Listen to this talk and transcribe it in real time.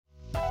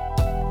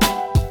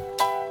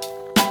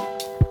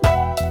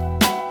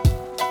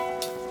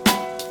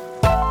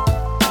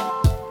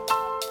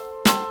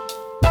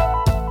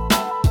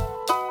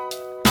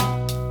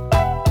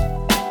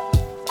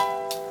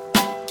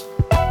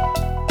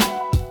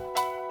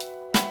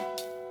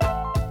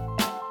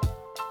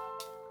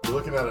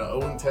looking at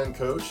an 0-10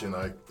 coach, and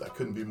I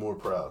couldn't be more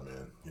proud,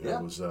 man.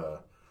 It was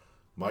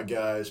my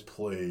guys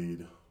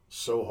played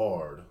so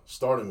hard,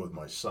 starting with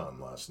my son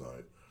last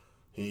night.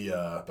 He,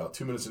 about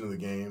 2 minutes into the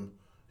game,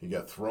 he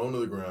got thrown to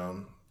the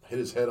ground, hit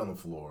his head on the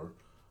floor,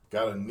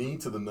 got a knee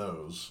to the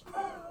nose,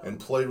 and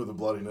played with a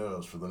bloody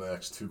nose for the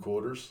next 2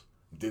 quarters.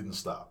 Didn't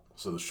stop.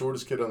 So the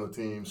shortest kid on the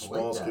team,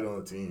 smallest kid on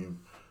the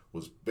team,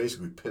 was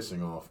basically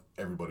pissing off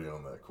everybody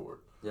on that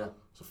court. Yeah.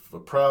 So a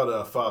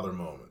proud father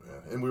moment,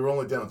 man. And we were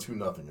only down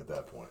 2-0 at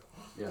that point.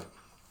 Yeah.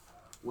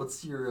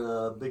 What's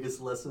your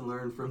biggest lesson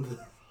learned from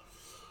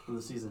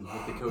the season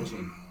with the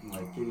coaching,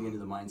 like getting into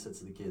the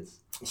mindsets of the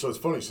kids? So it's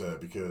funny you say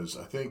that, because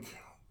I think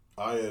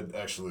I had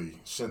actually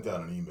sent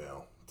out an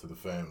email to the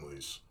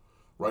families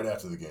right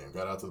after the game.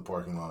 Got out to the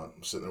parking lot,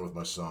 I'm sitting there with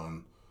my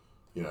son.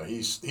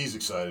 He's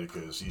excited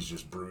because he's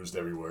just bruised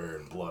everywhere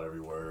and blood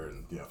everywhere,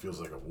 and feels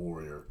like a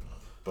warrior.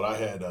 But I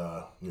had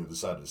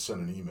decided to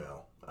send an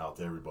email out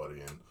to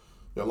everybody, and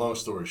long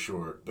story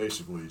short,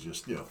 basically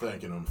just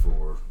thanking them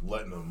for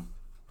letting them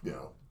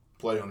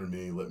play under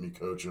me, let me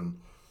coach them.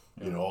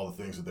 All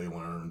the things that they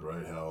learned,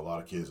 right? How a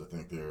lot of kids, I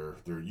think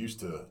they're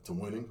used to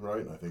winning,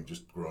 right? And I think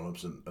just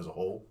grown-ups as a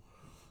whole,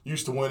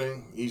 used to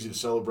winning, easy to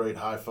celebrate,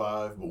 high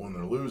five, but when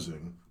they're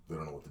losing, they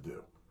don't know what to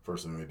do.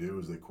 First thing they do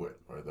is they quit,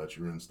 right? That's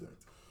your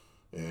instinct.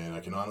 And I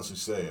can honestly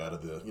say, out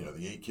of the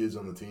 8 kids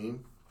on the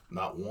team,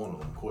 not one of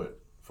them quit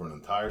for an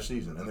entire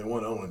season, and they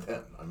went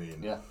 0-10. I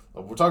mean,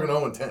 we're talking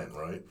 0-10,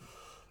 right?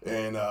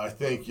 And I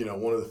think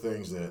one of the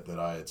things that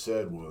I had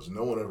said was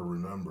no one ever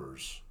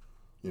remembers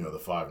the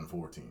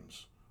 5-4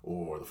 teams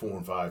or the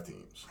 4-5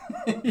 teams,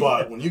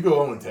 but when you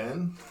go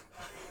 0-10,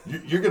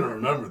 you're going to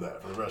remember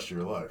that for the rest of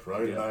your life,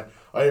 right? Yeah. And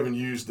I even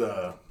used one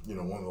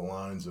of the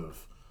lines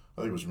of,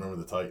 I think it was remember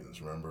the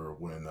Titans. Remember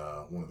when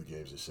one of the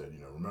games they said,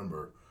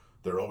 remember,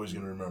 they're always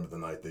going to remember the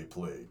night they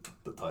played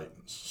the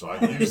Titans. So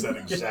I used that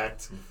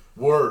exact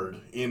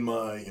word in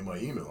my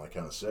email. I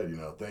kind of said,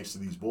 thanks to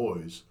these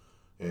boys,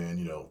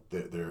 and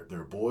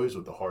they're boys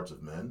with the hearts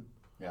of men,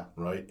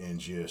 right, and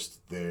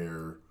just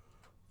their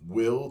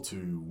will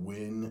to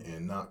win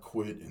and not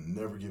quit and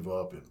never give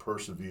up and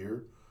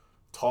persevere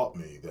taught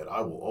me that I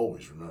will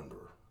always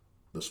remember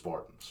the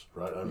Spartans,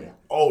 right? I mean,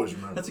 always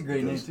remember. That's a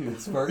great name too,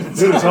 Spartans.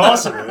 Dude, it's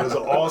awesome, man. It's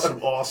an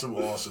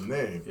awesome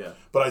name. Yeah.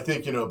 But I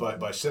think,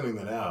 by sending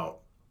that out,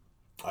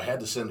 I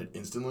had to send it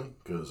instantly,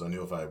 because I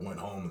knew if I went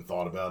home and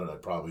thought about it,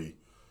 I'd probably,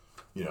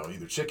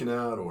 either chicken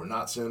out or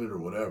not send it or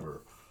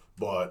whatever.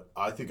 But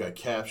I think I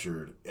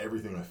captured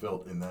everything I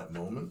felt in that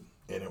moment.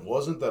 And it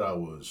wasn't that I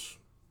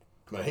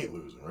hate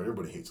losing, right?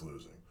 Everybody hates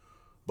losing.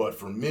 But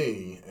for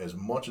me, as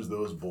much as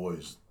those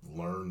boys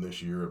learned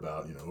this year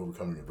about,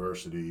 overcoming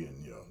adversity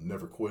and,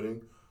 never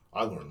quitting,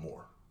 I learned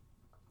more,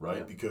 right?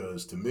 Yeah.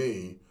 Because to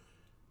me,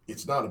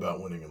 it's not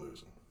about winning and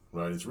losing,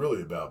 right? It's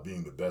really about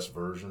being the best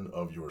version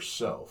of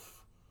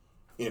yourself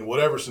in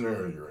whatever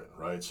scenario you're in,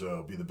 right?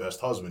 So be the best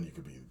husband you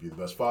could be the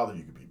best father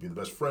you could be the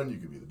best friend you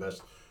could be, the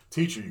best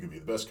teacher you could be,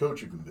 the best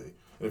coach you can be.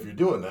 And if you're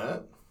doing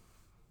that,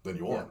 then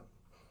you won.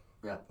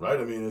 Yeah. Right?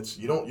 I mean,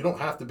 you don't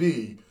have to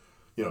be,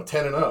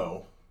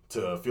 10-0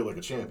 to feel like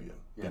a champion,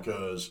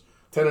 because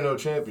 10-0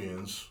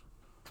 champions,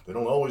 they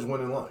don't always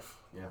win in life.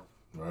 Yeah.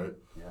 Right?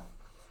 Yeah.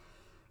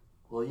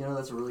 Well,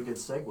 that's a really good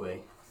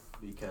segue,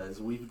 because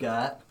we've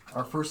got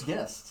our first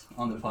guest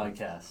on the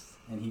podcast,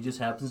 and he just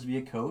happens to be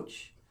a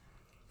coach,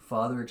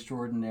 father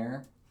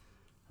extraordinaire,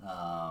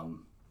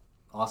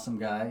 awesome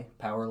guy,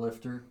 power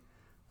lifter,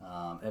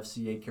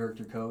 FCA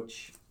character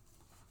coach,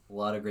 a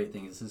lot of great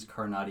things. This is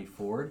Carnati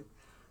Ford,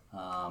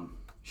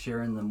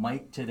 sharing the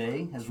mic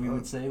today, as we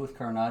would say, with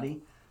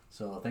Carnati.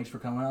 So thanks for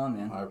coming on,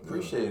 man. I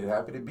appreciate it.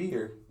 Happy to be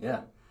here.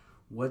 Yeah.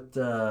 What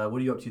are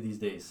you up to these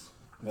days?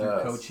 With your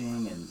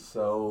coaching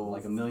and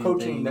like a million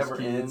coaching things, never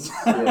kids. ends.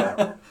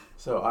 Yeah.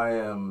 So I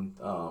am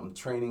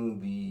training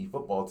the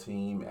football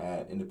team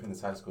at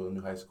Independence High School, a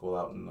new high school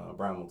out in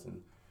Bramilton.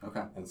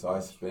 Okay. And so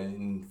I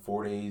spend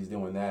 4 days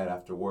doing that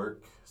after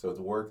work. So it's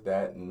work,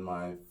 that, and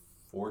my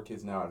 4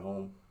 kids now at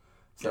home.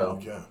 So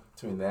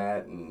between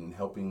that and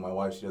helping my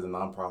wife, she does a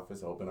nonprofit,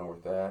 so helping her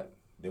with that,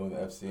 doing the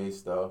FCA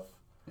stuff.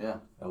 Yeah.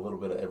 A little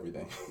bit of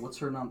everything. What's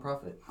her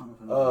nonprofit?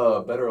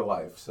 Better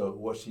Life. So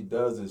what she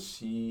does is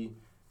she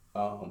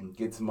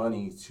gets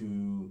money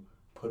to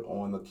put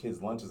on the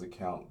kids' lunches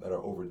account that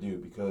are overdue,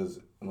 because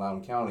in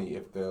Loudoun County,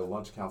 if the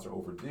lunch accounts are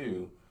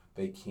overdue,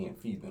 they can't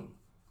feed them.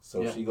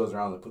 So she goes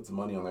around and puts the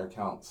money on their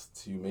accounts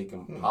to make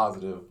them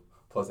positive,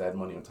 plus add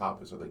money on top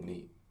of it so they can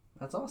eat.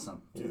 That's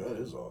awesome. Dude, that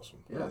is awesome.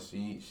 Yeah,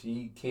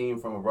 she came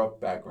from a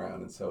rough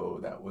background, and so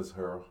that was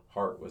her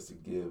heart, was to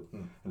give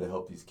and to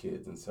help these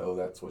kids, and so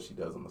that's what she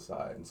does on the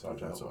side, and so I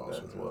try to help with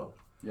that as well.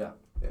 Yeah.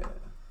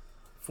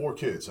 4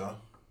 kids, huh?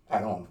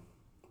 At home.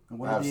 And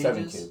what I have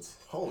 7 ages? kids.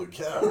 Holy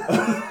cow.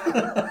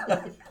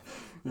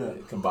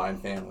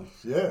 Combined family.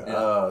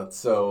 Yeah.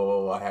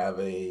 So I have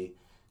a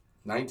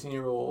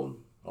 19-year-old.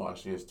 Oh,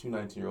 actually, there's 2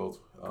 19-year-olds.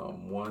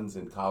 One's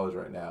in college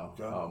right now.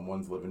 Okay.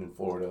 One's living in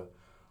Florida.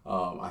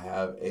 I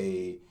have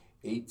a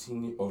she's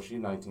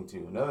 19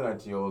 too. Another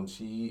 19-year-old,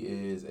 she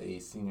is a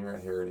senior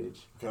at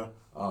Heritage. Okay.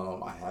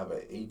 I have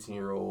an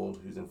 18-year-old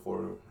who's in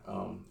Florida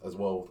as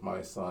well with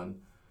my son.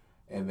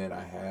 And then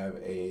I have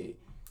a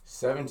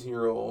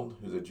 17-year-old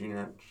who's a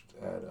junior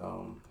at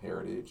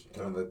Heritage.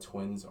 Okay. And the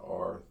twins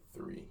are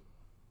 3.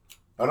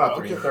 Oh, not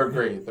 3, okay. third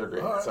grade,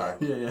 Right. sorry.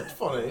 Yeah. It's a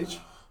fun age.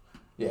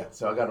 Yeah,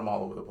 so I got them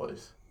all over the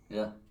place.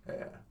 Yeah.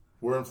 Yeah.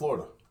 We're in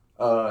Florida.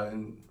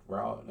 And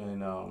we're out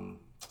in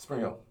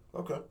Spring Hill.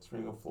 Okay.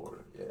 Spring Hill,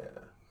 Florida.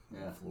 Yeah.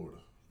 Yeah. Florida.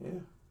 Yeah.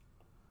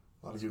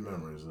 A lot of good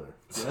memories there.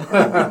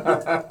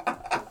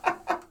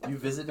 You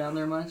visit down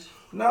there much?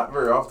 Not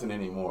very often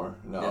anymore.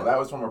 No, Yeah. that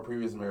was from a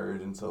previous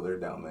marriage until they're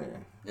down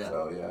there. Yeah.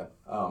 So yeah,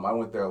 I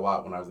went there a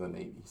lot when I was in the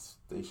Navy,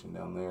 stationed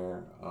down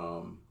there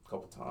a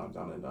couple times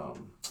down in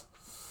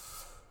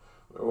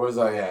where was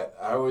I at?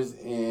 I was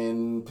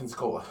in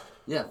Pensacola,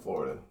 Yeah.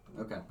 Florida.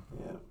 Okay.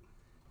 Yeah.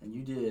 And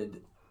you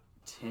did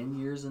 10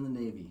 years in the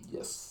Navy.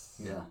 Yes.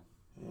 Yeah.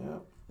 Yeah.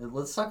 And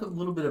let's talk a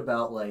little bit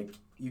about, like,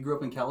 you grew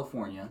up in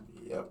California.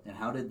 Yep. And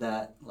how did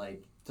that,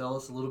 like, tell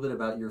us a little bit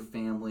about your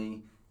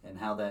family and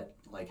how that,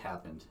 like,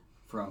 happened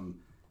from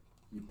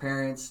your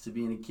parents to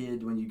being a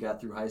kid when you got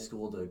through high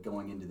school to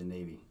going into the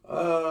Navy.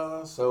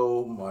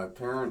 So my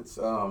parents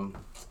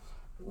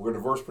were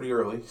divorced pretty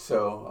early.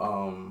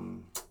 So,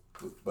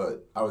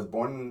 but I was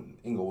born in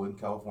Inglewood,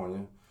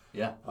 California.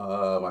 Yeah.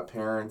 My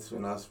parents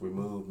and us, we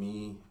moved,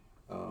 me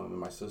and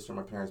my sister,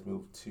 my parents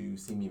moved to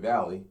Simi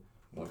Valley.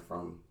 Went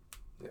from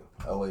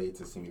LA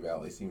to Simi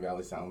Valley. Simi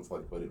Valley sounds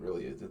like what it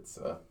really is. It's,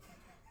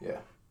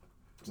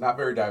 not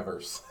very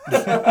diverse.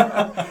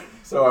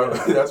 So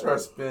that's where I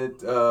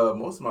spent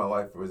most of my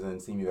life was in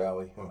Simi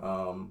Valley.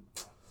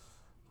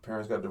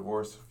 Parents got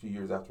divorced a few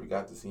years after we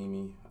got to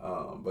Simi,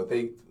 but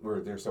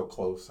they're so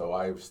close, so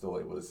I was still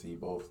able to see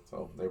both.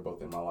 So they're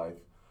both in my life.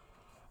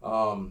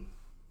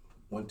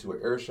 Went to an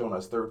air show when I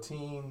was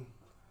 13,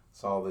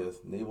 saw the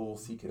Naval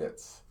Sea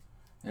Cadets,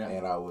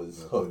 and I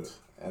was hooked.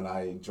 And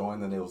I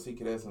joined the Naval Sea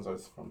Cadets since I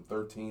was from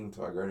 13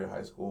 until I graduated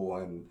high school,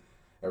 and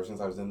ever since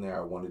I was in there,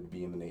 I wanted to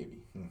be in the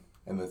Navy.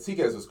 And the Sea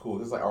Cadets was cool.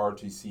 This is like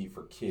ROTC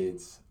for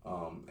kids,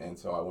 and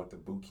so I went to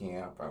boot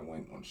camp. I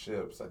went on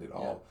ships. I did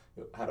all.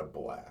 I had a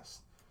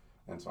blast,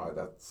 and so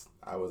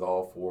I was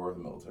all for the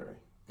military.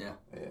 Yeah.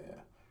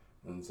 Yeah.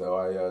 And so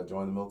I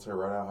joined the military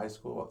right out of high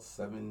school. About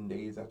 7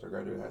 days after I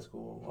graduated high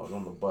school, I was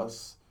on the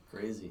bus.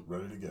 Crazy.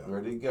 Ready to go.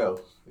 Ready to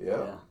go.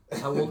 Yeah.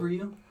 How old were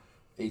you?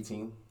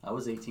 18. I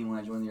was 18 when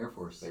I joined the Air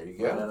Force. There you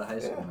go. Right out of high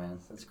school, man.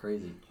 That's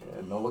crazy.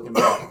 Yeah, no looking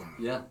back.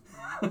 Yeah.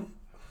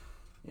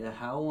 Yeah,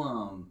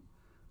 how,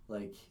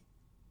 like,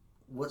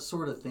 what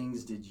sort of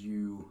things did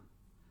you,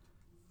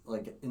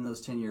 like, in those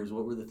 10 years,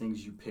 what were the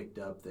things you picked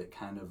up that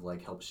kind of,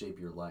 like, helped shape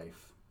your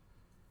life?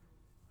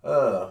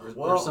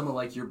 Or some of,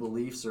 like, your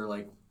beliefs or,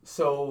 like...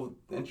 So,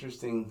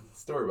 interesting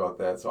story about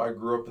that. So, I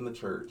grew up in the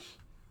church,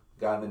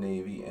 got in the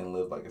Navy, and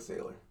lived like a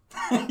sailor.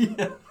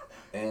 Yeah.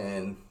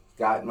 And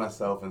got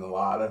myself in a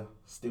lot of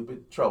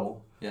stupid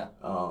trouble. Yeah.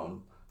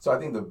 So, I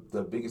think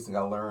the biggest thing I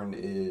learned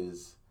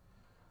is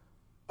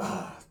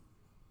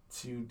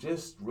to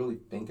just really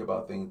think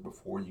about things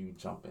before you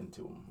jump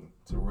into them.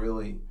 To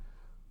really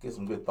get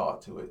some good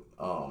thought to it.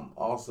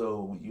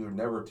 Also, you're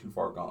never too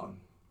far gone.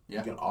 Yeah.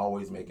 You can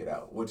always make it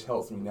out, which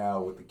helps me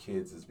now with the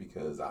kids is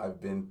because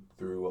I've been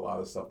through a lot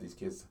of stuff these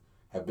kids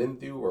have been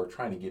through or are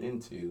trying to get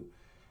into.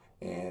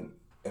 And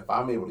if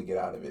I'm able to get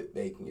out of it,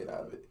 they can get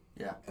out of it.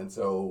 Yeah. And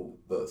so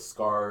the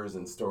scars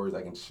and stories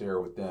I can share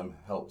with them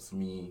helps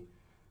them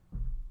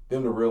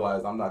to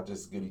realize I'm not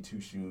just goody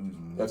two-shoes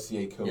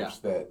FCA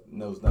coach that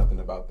knows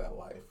nothing about that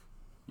life.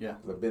 Yeah.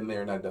 'Cause I've been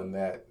there and I've done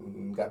that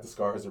and got the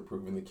scars to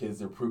prove, and the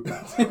kids are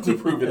to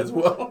prove it as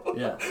well.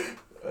 Yeah.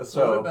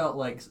 So what about,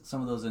 like,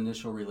 some of those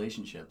initial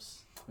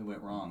relationships that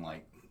went wrong?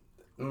 Like,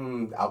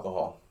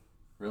 alcohol.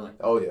 really?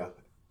 Oh yeah,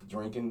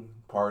 drinking,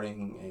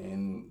 partying,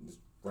 and just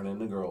running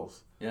into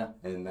girls. Yeah.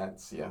 And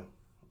that's So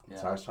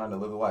I was trying to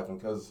live the life, and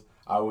because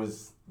I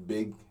was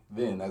big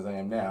then as I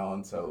am now,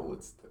 and so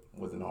it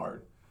wasn't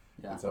hard.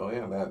 Yeah. And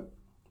so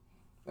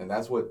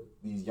that's what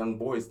these young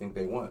boys think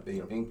they want. They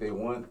think they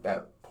want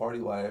that party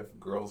life,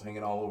 girls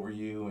hanging all over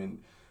you, and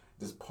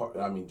just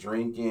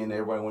drinking.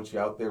 Everybody wants you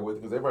out there with,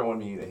 because everybody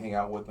wanted me to hang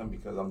out with them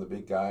because I'm the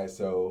big guy,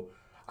 so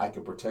I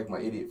could protect my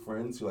idiot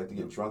friends who like to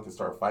get drunk and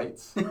start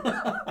fights.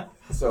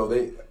 So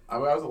I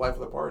was the life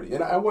of the party,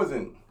 and I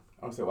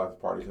don't say life of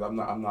the party because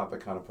I'm not the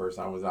kind of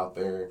person. I was out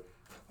there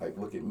like,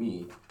 look at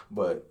me,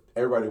 but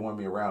everybody wanted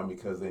me around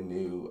because they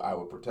knew I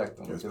would protect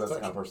them, because that's the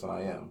kind of person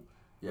I am.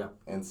 Yeah.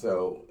 And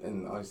so,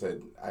 and like I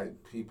said,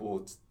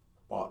 people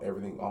bought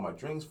everything, all my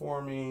drinks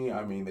for me.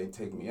 I mean, they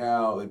take me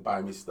out, they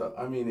buy me stuff.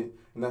 I mean,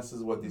 and that's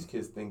just what these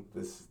kids think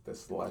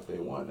that's the life they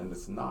want, and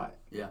it's not.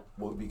 Yeah.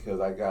 Well,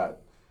 because I got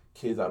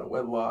kids out of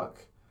wedlock.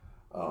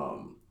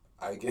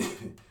 I get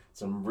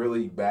some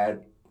really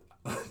bad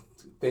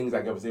things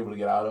I was able to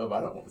get out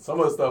of. Some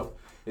of the stuff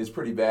is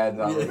pretty bad,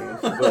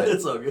 but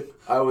it's all good.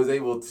 I was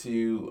able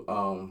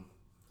to,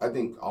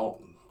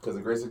 because of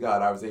the grace of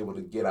God, I was able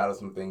to get out of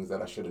some things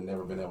that I should have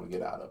never been able to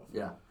get out of.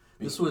 Yeah.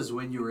 This was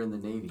when you were in the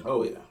Navy.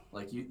 Oh yeah.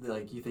 Like you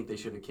think they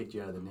should have kicked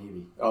you out of the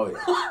Navy. Oh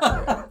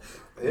yeah.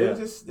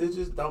 It's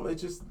just dumb.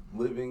 It's just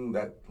living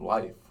that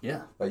life.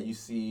 Yeah. That you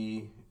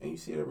see, and you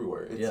see it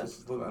everywhere. It's Yeah.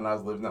 just living, and I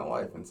was living that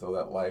life, and so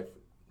that life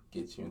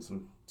gets you in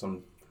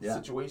some Yeah.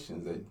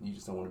 situations that you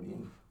just don't want to be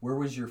in. Where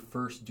was your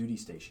first duty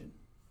station?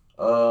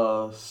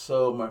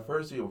 So my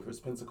first year was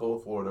Pensacola,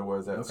 Florida, where I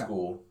was at Okay.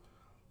 school.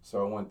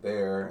 So I went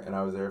there, and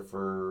I was there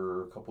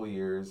for a couple of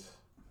years,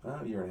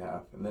 a year and a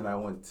half, and then I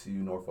went to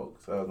Norfolk.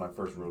 So that was my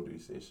first real duty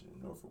station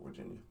in Norfolk,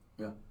 Virginia.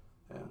 Yeah.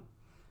 Yeah.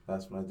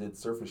 That's when I did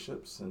surface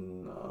ships,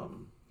 and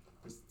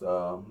it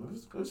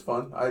was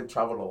fun. I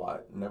traveled a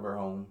lot, never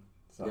home.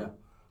 So, Yeah.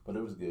 But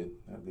it was good.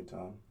 I had a good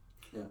time.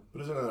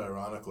 But isn't it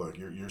ironic? Like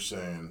you're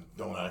saying,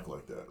 don't act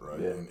like that, right?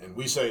 Yeah. And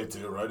we say it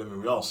too, right? I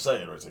mean, we all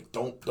say it, right? It's like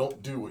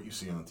don't do what you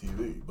see on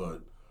TV.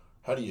 But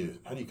how do you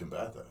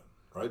combat that,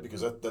 right?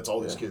 Because that's all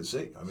these Yeah. kids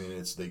see. I mean,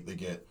 it's they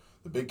get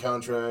the big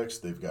contracts,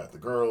 they've got the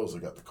girls, they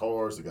got the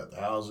cars, they got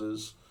the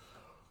houses.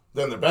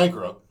 Then they're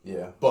bankrupt,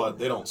 Yeah. but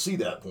they don't see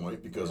that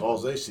point because all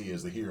they see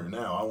is the here and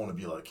now. I want to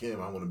be like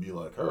him. I want to be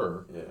like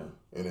her, Yeah.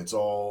 and it's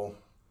all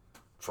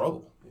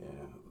trouble.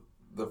 Yeah.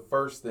 The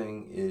first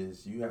thing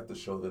is you have to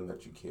show them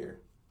that you care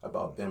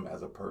about them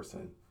as a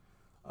person,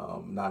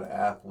 not an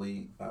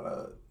athlete,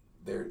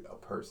 they're a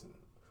person.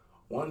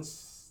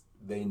 Once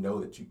they know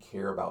that you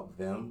care about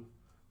them,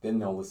 then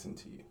they'll listen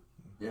to you.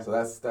 Yeah. So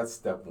that's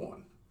step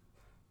one.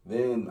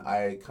 Then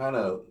I kind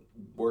of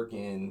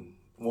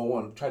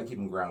try to keep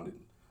them grounded.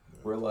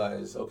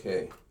 Realize,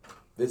 okay,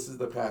 this is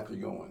the path you're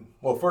going.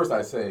 Well, first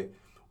I say,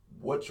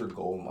 what's your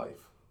goal in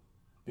life?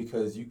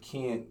 Because you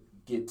can't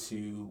get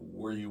to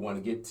where you want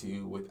to get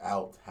to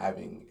without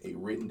having a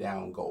written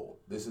down goal.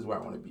 This is where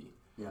I want to be.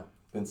 Yeah.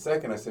 Then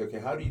second, I say, okay,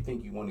 how do you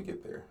think you want to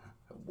get there?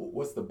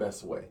 What's the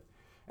best way?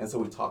 And so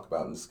we talk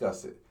about and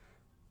discuss it.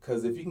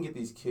 Because if you can get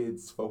these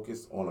kids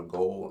focused on a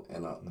goal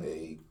and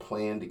a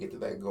plan to get to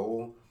that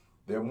goal,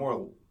 they're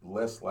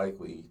less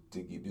likely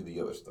to do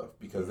the other stuff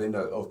because they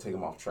know, take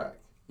them off track.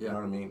 Yeah. You know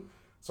what I mean?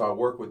 So I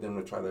work with them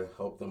to try to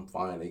help them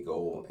find a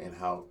goal and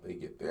how they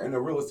get there. And a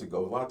realistic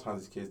goal. A lot of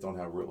times these kids don't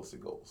have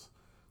realistic goals.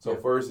 So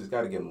first, it's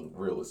got to give them a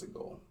realistic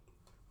goal.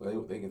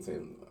 They can say,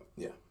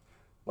 yeah.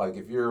 Like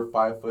if you're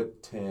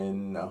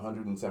 5'10",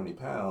 170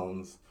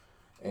 pounds,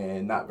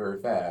 and not very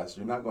fast,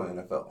 you're not going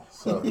to NFL.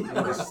 So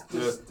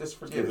just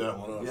forget Give it. that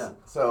one up. Yeah.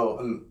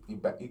 So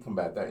you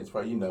combat that. It's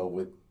probably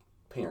with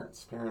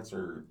parents. Parents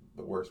are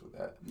the worst with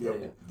that. Yeah.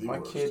 The My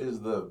worst. kid is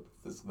the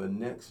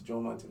next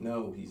Joe Montana.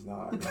 No, he's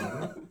not.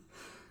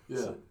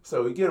 Yeah.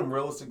 So you give them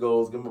realistic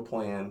goals, give them a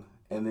plan,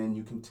 and then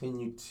you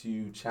continue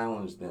to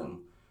challenge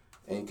them,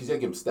 and because you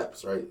give them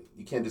steps, right?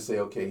 You can't just say,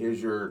 okay,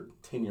 here's your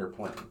 10-year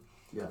plan.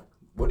 Yeah.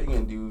 What are you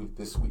gonna do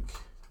this week?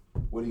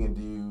 What are you gonna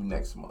do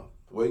next month?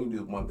 What are you gonna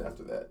do the month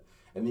after that?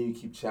 And then you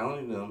keep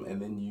challenging them, and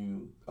then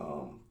you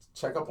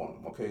check up on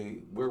them. Okay,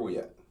 where are we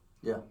at?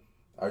 Yeah.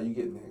 Are you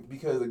getting there?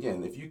 Because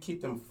again, if you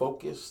keep them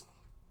focused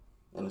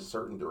in a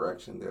certain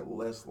direction, they're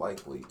less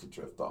likely to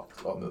drift off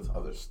to all this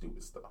other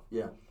stupid stuff.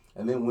 Yeah.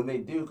 And then when they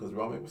do, because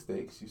we all make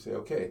mistakes, you say,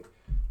 okay,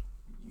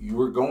 you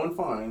were going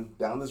fine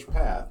down this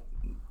path.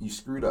 You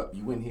screwed up.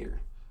 You went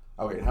here.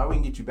 Okay, how we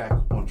can get you back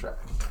on track?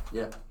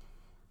 Yeah.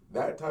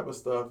 That type of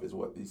stuff is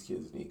what these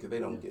kids need because they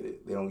don't get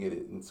it. They don't get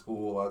it in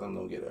school. A lot of them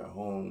don't get it at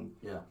home.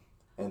 Yeah.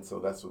 And so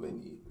that's what they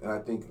need. And I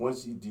think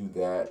once you do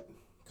that,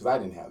 because I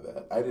didn't have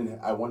that.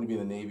 I wanted to be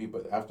in the Navy,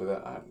 but after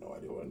that, I have no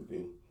idea what to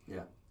do.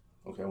 Yeah.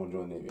 Okay, I want to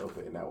join the Navy.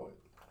 Okay, now what?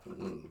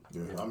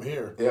 Yeah, I'm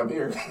here. Yeah, I'm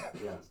here.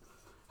 Yeah.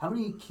 How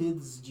many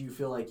kids do you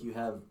feel like you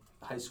have,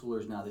 high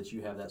schoolers now, that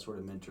you have that sort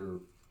of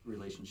mentor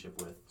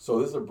relationship with? So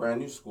this is a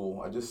brand new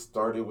school. I just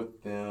started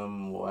with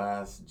them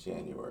last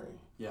January.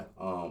 Yeah.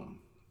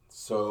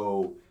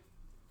 So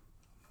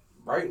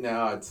right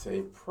now I'd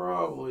say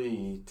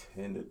probably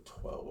 10 to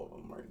 12 of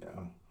them right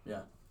now.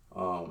 Yeah.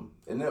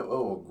 And it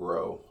will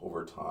grow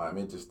over time.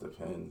 It just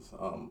depends.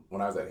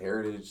 When I was at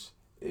Heritage,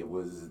 it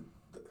was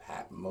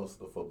most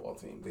of the football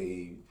team.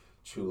 They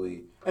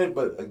truly,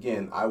 but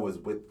again, I was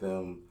with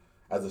them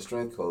as a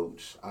strength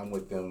coach. I'm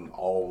with them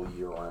all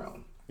year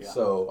round. Yeah.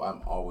 So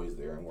I'm always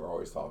there, and we're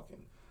always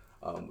talking.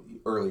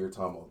 Earlier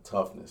talking about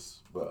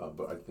toughness, but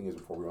I think it's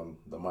before we were on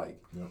the mic.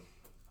 Yeah.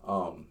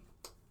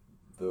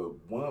 The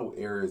one of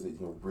the areas that you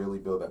can really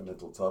build that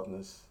mental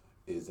toughness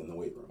is in the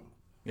weight room.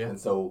 Yeah. And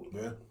so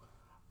Yeah.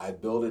 I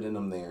build it in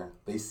them there.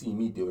 They see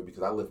me do it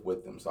because I live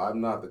with them. So I'm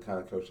not the kind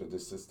of coach that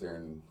just sits there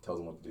and tells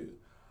them what to do.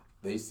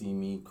 They see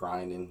me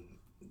grinding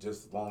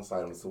just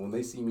alongside them. So when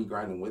they see me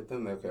grinding with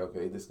them, they're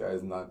okay, this guy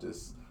is not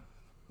just,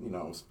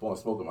 blowing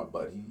smoke in my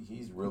butt.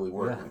 He's really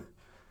working.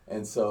 Yeah.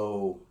 And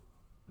so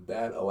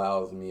that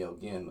allows me,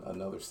 again,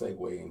 another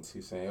segue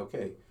into saying,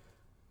 okay,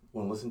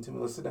 want to listen to me?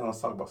 Let's sit down.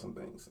 Let's talk about some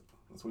things.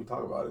 That's what we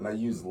talk about. And I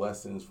use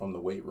lessons from the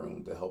weight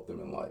room to help them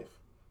in life.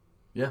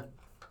 Yeah.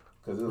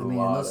 Because and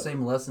those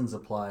same lessons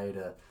apply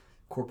to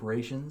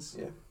corporations.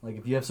 Yeah. Like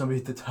if you have somebody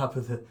at the top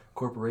of the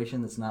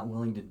corporation that's not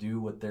willing to do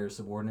what their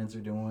subordinates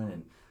are doing,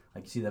 and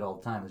like you see that all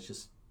the time,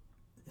 it's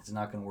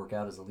not going to work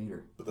out as a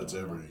leader. But that's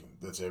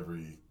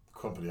every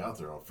company out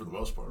there for the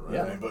most part, right?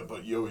 Yeah. I mean,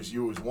 but you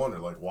always wonder,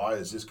 like, why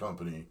is this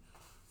company,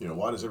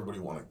 why does everybody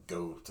want to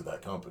go to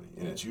that company?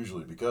 And it's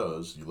usually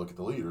because you look at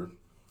the leader.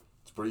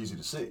 It's pretty easy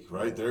to see,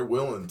 right? Yeah. They're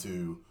willing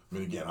to. I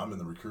mean, again, I'm in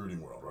the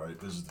recruiting world, right?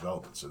 Business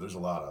development. So there's a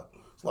lot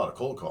of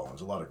cold calling,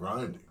 there's a lot of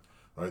grinding,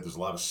 right? There's a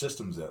lot of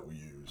systems that we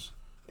use,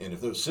 and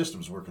if those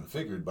systems were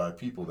configured by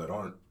people that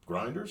aren't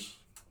grinders,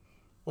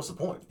 what's the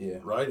point? Yeah.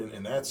 Right.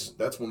 And that's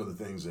one of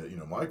the things that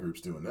my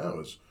group's doing now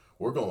is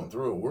we're going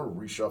through, we're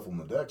reshuffling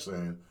the deck,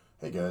 saying,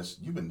 hey guys,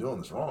 you've been doing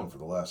this wrong for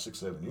the last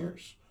 6-7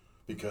 years,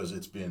 because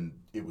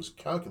it was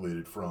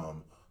calculated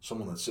from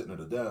someone that's sitting at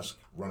a desk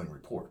running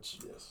reports,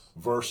 Yes.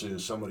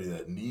 versus somebody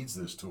that needs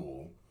this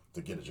tool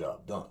to get a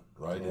job done,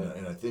 right? Yeah.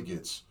 And I think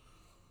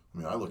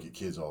I look at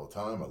kids all the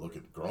time, I look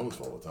at grown-ups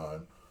all the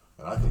time,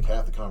 and I think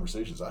half the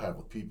conversations I have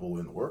with people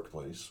in the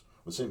workplace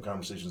are the same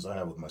conversations I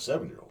have with my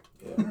 7-year-old.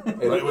 Yeah.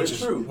 Right? Which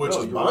it's is true. which No,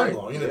 is you're mind right.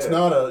 blowing. And Yeah. it's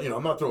not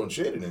I'm not throwing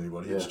shade at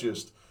anybody. It's Yeah.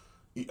 just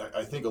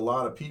I think a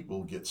lot of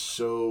people get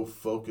so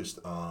focused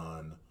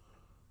on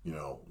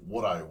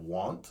what I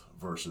want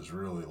versus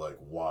really like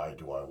why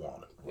do I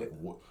want it,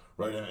 like,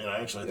 right? And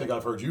I think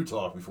I've heard you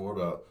talk before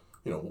about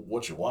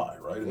what's your why,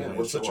 right? And it's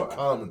what's such your a why?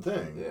 common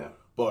thing. Yeah.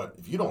 But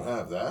if you don't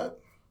have that,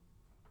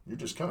 you're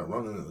just kind of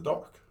running in the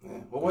dark. Yeah.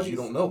 Well, Because you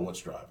don't know what's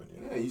driving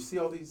you. Yeah, you see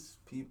all these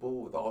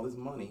people with all this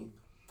money,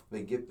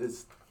 they get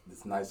this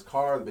nice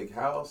car, the big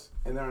house,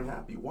 and they're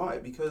unhappy. Why?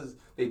 Because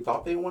they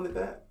thought they wanted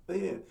that. They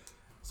didn't.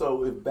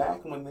 So if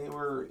back when they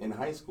were in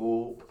high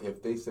school,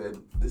 if they said,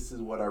 this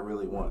is what I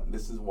really want,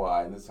 this is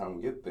why, and this is how I'm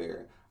going to get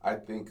there, I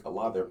think a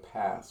lot of their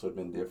paths would have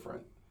been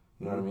different.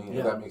 You know what I mean? Yeah.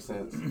 If that makes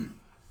sense.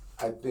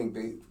 I think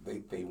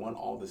they want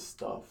all this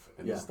stuff,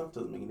 and Yeah. this stuff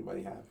doesn't make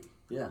anybody happy.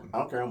 Yeah. I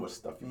don't care how much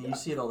stuff I you mean, got.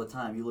 you see it all the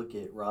time. You look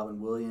at Robin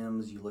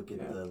Williams, you look at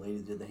Yeah. the lady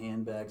that did the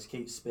handbags,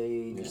 Kate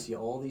Spade. Yeah. You see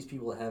all these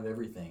people that have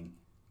everything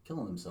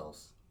killing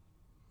themselves.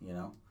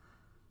 Yeah.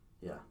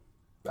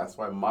 That's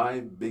why my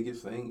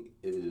biggest thing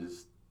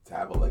is to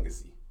have a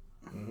legacy.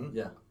 Mm-hmm.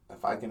 Yeah.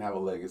 If I can have a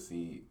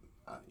legacy,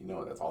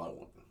 that's all I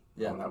want.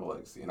 Yeah. I want to have a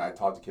legacy. And I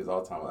talk to kids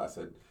all the time. I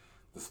said,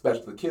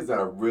 the kids that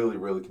are really,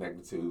 really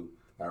connected to,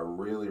 that I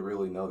really,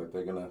 really know that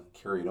they're going to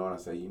carry it on, I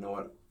say, you know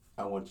what?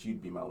 I want you to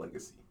be my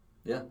legacy.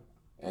 Yeah.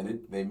 And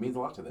it means a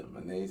lot to them.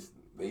 And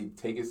they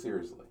take it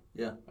seriously.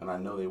 Yeah. And I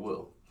know they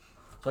will.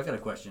 So I got a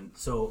question.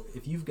 So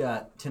if you've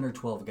got 10 or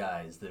 12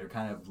 guys that are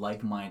kind of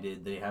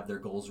like-minded, they have their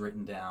goals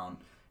written down,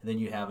 and then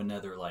you have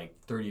another like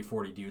 30 or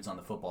 40 dudes on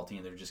the football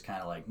team that are just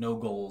kind of like no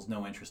goals,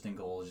 no interest in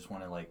goals, just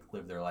want to like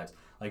live their lives.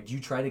 Like, do you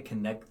try to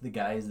connect the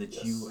guys that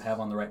Yes. you have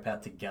on the right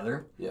path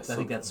together? Yes. I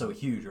think that's so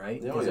huge,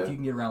 right? Yeah, Because yeah. if you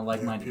can get around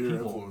like-minded peer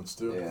people, influence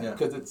too. Yeah. Yeah.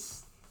 Because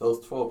it's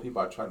those 12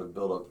 people I try to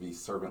build up to be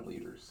servant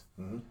leaders.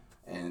 Mm-hmm.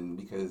 And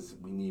because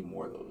we need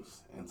more of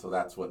those. And so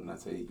that's what, and I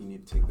say, you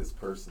need to take this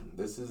person.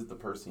 This is the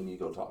person you need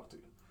to go talk to.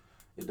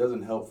 It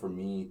doesn't help for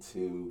me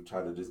to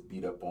try to just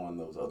beat up on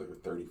those other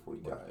 30,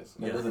 40 guys.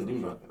 It Yeah. doesn't do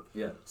nothing.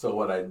 yeah, So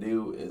what I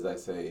do is I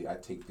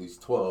take these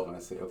 12 and I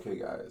say, okay,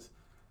 guys,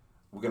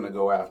 we're going to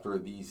go after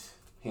these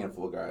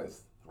handful of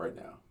guys right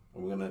now.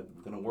 And we're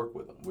gonna work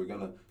with them. We're going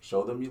to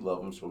show them you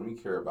love them, show them you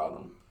care about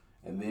them.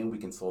 And then we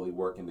can slowly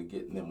work into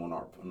getting them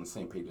on the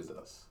same page as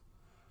us.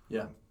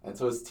 yeah, And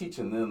so it's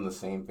teaching them the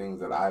same things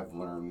that I've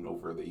learned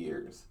over the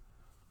years.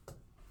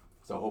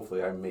 So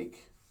hopefully I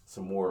make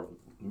some more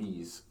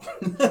me's.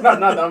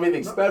 not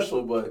anything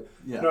special, but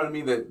Yeah. you know what I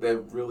mean?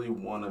 That really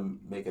want to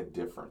make a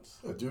difference.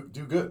 Yeah,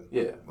 do good.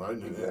 Yeah. Right.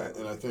 And,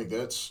 Exactly. and I think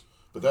that's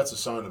a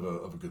sign of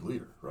a good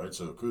leader, right?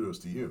 So kudos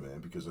to you, man,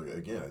 because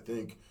again, I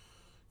think,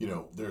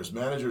 there's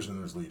managers and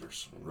there's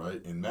leaders,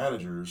 right? And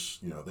managers,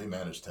 they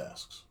manage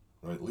tasks,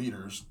 right?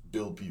 Leaders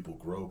build people,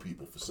 grow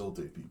people,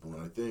 facilitate people.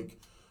 And I think,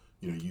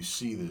 you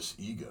see this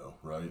ego,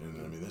 right?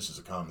 And I mean, this is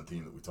a common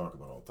theme that we talk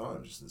about all the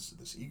time, just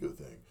this ego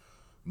thing.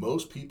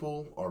 Most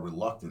people are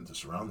reluctant to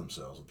surround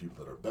themselves with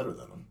people that are better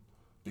than them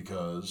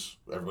because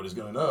everybody's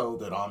going to know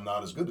that I'm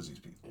not as good as these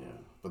people. Yeah.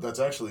 But that's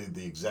actually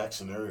the exact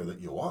scenario that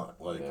you want.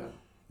 Like, Yeah.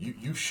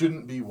 you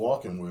shouldn't be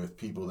walking with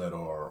people that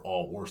are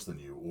all worse than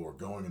you or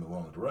going in the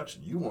wrong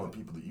direction. You want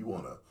people that you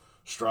want to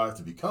strive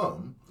to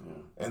become. Yeah.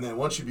 And then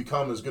once you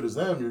become as good as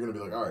them, you're going to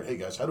be like, all right, hey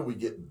guys, how do we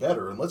get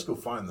better? And let's go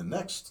find the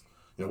next,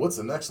 what's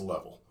the next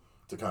level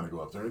to kind of go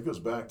up there? And it goes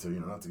back to,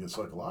 not to get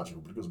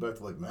psychological, but it goes back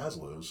to like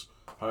Maslow's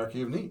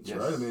hierarchy of needs, Yes.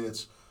 right? I mean,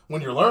 it's when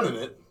you're learning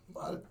it,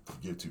 I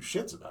didn't give two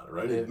shits about it,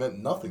 right? Yeah. It meant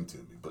nothing to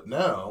me. But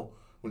now,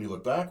 when you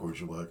look backwards,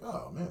 you're like,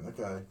 oh man, that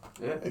guy,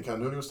 Yeah. he kind of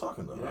knew what he was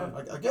talking about.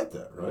 Yeah. I get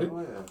that, right?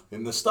 Oh, yeah.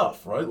 In the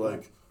stuff, right?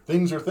 Like,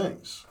 things are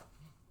things.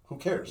 Who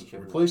cares? Who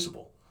cares?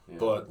 Replaceable. Yeah.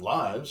 But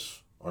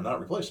lives are not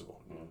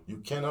replaceable. Yeah. You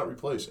cannot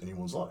replace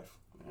anyone's life,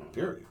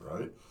 period,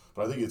 right?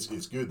 But I think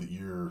it's good that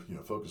you're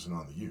focusing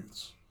on the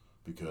youths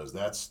because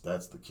that's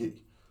the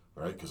key,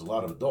 right? Because a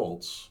lot of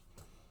adults,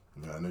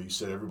 I know you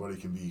said everybody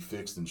can be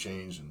fixed and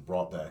changed and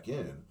brought back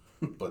in,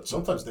 but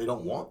sometimes they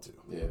don't want to,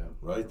 Yeah.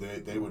 right?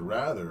 They would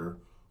rather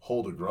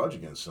hold a grudge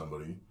against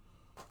somebody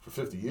for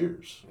 50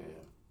 years. Yeah.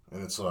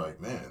 And it's like,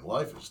 man,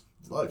 life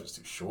is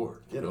too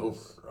short. Get over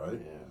it,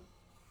 right?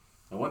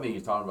 Yeah. And one thing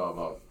you're talking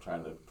about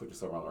trying to put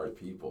yourself around the right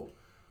people.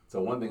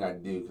 So one thing I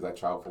do, because I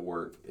travel for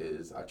work,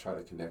 is I try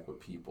to connect with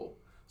people.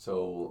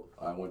 So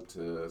I went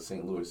to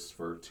St. Louis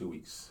for 2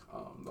 weeks,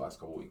 the last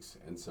couple of weeks.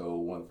 And so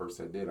one of the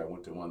first I did, I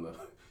went to one of the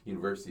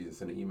universities and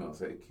sent an email and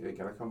said, hey,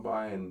 can I come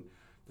by and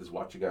just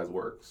watch you guys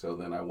work? So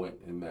then I went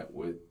and met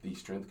with the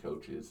strength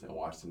coaches and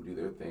watched them do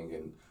their thing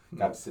and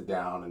got to sit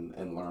down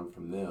and learn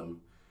from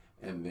them.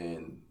 And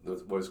then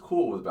what was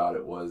cool about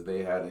it was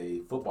they had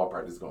a football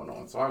practice going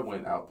on. So I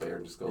went out there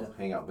and just go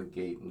hang out the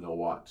gate and go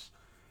watch.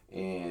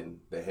 And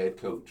the head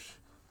coach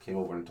came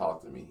over and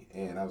talked to me.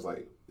 And I was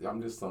like,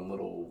 I'm just some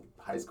little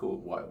high school,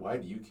 why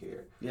do you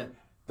care? Yeah.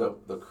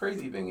 The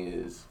crazy thing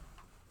is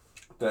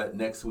that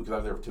next week, 'cause I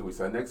was there for 2 weeks,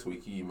 so next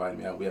week he invited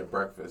me out, we had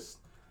breakfast,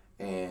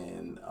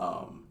 and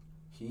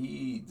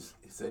he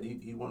said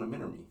he'd want to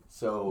mentor me.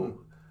 So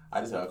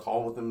I just had a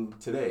call with him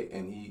today,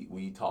 and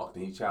we talked,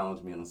 and he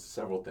challenged me on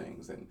several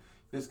things. And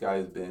this guy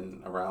has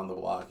been around the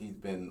block. He's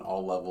been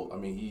all level. I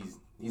mean,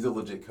 he's a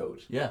legit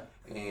coach. Yeah.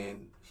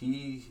 And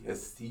he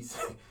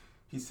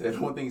said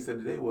one thing he said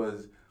today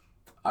was,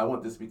 I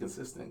want this to be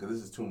consistent because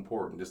this is too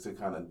important just to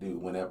kind of do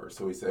whenever.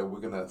 So he said, we're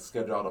going to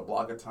schedule out a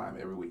block of time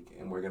every week,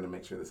 and we're going to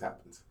make sure this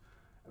happens.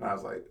 And I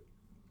was like,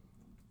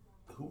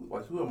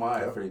 who am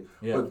I?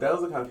 Yeah. But those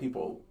are the kind of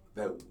people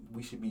that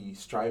we should be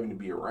striving to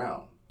be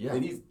around. Yeah.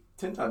 And he's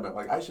 10 times better.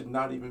 Like, I should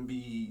not even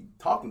be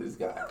talking to this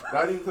guy.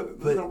 Not even,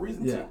 there's no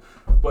reason to.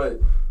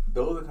 But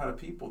those are the kind of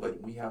people that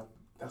we have,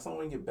 that's the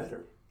only way to get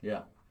better.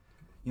 Yeah.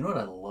 You know what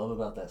I love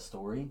about that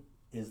story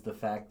is the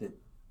fact that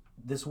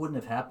this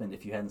wouldn't have happened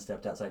if you hadn't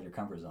stepped outside your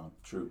comfort zone.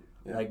 True.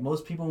 Yeah. Like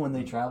most people when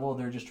they travel,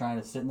 they're just trying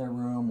to sit in their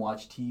room,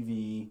 watch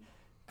TV,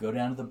 go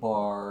down to the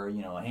bar,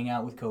 hang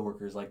out with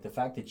coworkers. Like the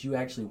fact that you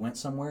actually went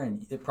somewhere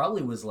and it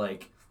probably was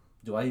like,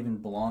 do I even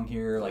belong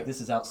here? Like this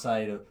is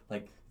outside of,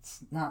 like, it's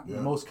not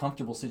the most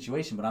comfortable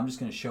situation, but I'm just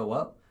going to show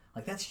up.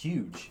 Like that's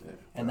huge. Yeah.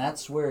 And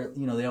that's where,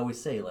 they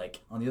always say, like,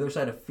 on the other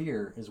side of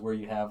fear is where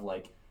you have,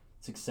 like,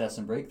 success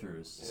and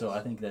breakthroughs. Yes. So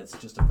I think that's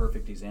just a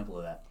perfect example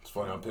of that. It's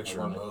funny, I'm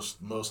picturing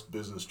most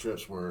business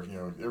trips where,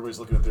 everybody's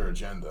looking at their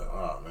agenda.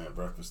 Oh, man,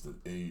 breakfast at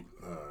 8.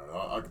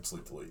 I could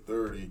sleep till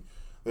 8:30.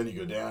 Then you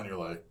go down, you're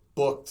like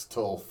booked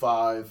till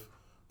 5.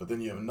 But then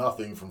you have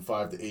nothing from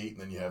 5 to 8,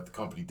 and then you have the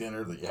company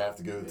dinner that you have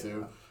to go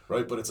to,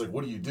 right? But it's like,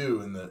 what do you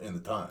do in the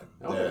time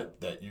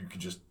that you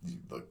could just,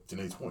 like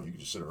Janae's point, you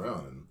could just sit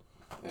around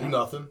and do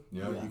nothing.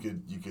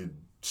 You could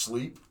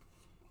sleep,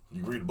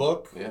 you read a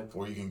book,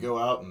 or you can go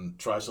out and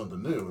try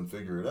something new and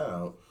figure it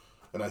out.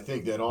 And I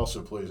think that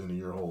also plays into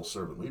your whole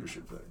servant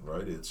leadership thing,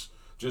 right? It's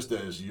just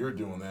as you're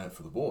doing that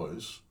for the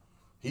boys,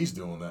 he's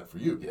doing that for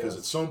you. Because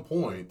at some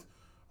point,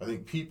 I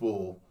think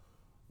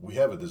we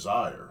have a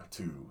desire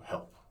to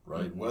help.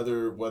 Right,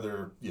 whether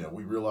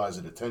we realize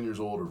it at 10 years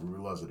old or we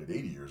realize it at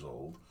 80 years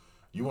old,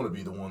 you want to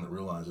be the one that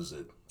realizes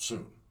it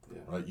soon,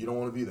 right? You don't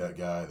want to be that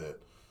guy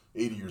that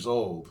 80 years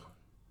old,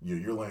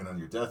 you're laying on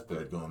your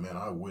deathbed going, man,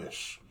 I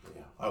wish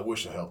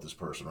I helped this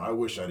person, or I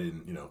wish I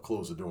didn't,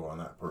 close the door on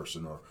that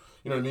person, or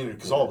you know what I mean?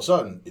 Because all of a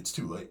sudden it's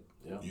too late.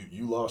 Yeah.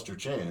 You lost your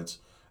chance,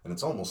 and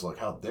it's almost like,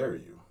 how dare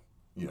you,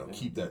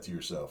 keep that to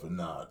yourself and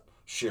not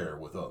share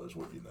with others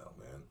what you know,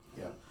 man.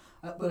 Yeah.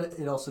 But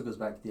it also goes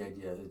back to the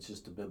idea that it's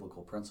just a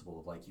biblical principle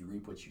of, like, you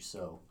reap what you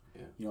sow.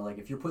 Yeah. Like,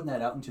 if you're putting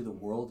that out into the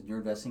world and you're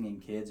investing in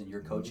kids and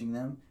you're coaching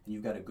them and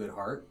you've got a good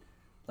heart,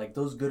 like,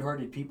 those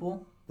good-hearted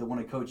people that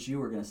want to coach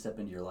you are going to step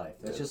into your life.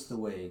 That's just the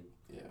way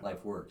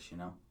life works,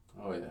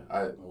 Oh, yeah.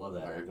 I love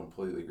that. I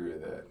completely agree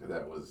with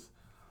that.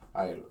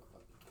 I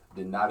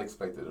did not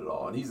expect it at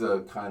all. And he's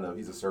a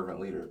servant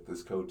leader.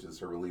 This coach is a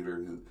servant leader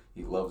who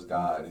he loves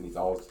God, and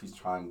he's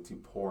trying to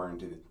pour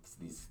into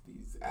these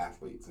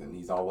athletes, and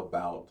he's all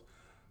about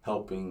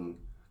helping,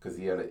 because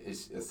he had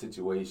a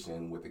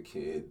situation with a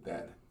kid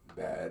that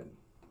bad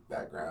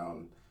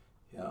background.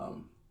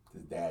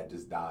 His dad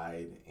just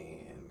died,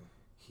 and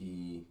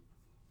he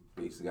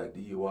basically got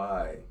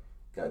DUI,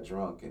 got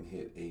drunk, and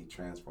hit a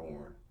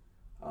transformer,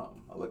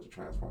 electric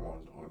transformer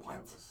on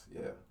campus.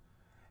 Yeah.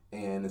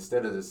 And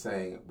instead of just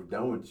saying, we're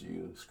done with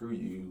you, screw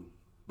you,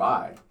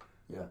 bye,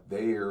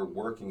 they are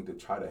working to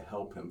try to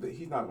help him.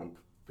 He's not going to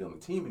be on the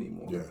team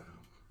anymore. Yeah.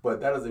 But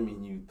that doesn't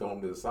mean you throw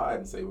him to the side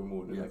and say, we're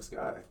moving to the next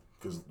guy.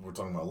 Because we're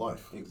talking about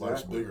life. Exactly.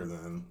 Life's bigger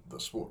than the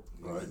sport,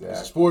 right? Exactly. The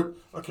sport,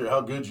 I don't care how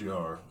good you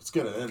are, it's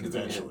going to end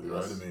eventually,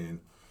 right? I mean,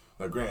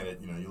 now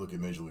granted, you look at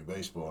Major League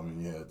Baseball, I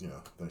mean, you had,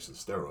 thanks to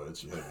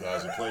steroids, you had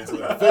guys that played until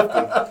they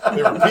were 50.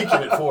 They were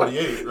peaking at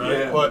 48, right?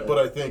 Yeah, but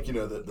I think,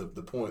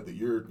 the point that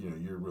you're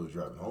really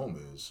driving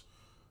home is,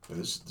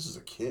 this is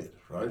a kid,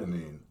 right? I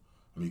mean,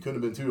 he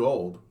couldn't have been too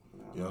old.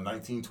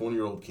 19,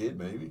 20-year-old kid,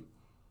 maybe.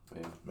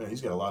 Yeah. Man,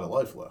 he's got a lot of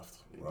life left,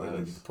 right?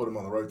 And if you put him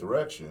on the right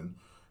direction,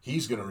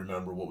 he's going to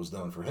remember what was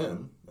done for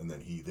him, and then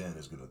he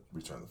is going to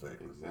return the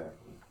favor.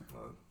 Exactly.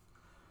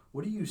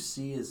 What do you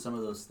see as some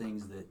of those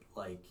things that,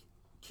 like,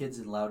 kids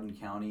in Loudoun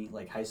County,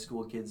 like high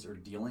school kids, are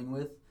dealing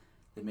with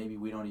that maybe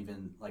we don't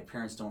even, like,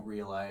 parents don't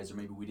realize, or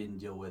maybe we didn't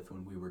deal with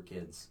when we were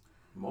kids?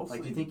 Mostly.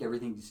 Like, do you think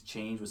everything's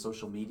changed with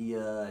social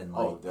media and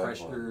Oh, like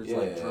definitely. pressures, Yeah,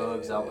 like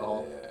drugs,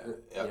 alcohol?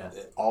 yeah.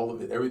 All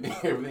of it,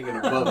 everything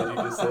and above as you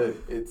just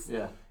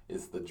said.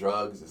 It's the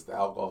drugs, it's the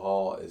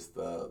alcohol, it's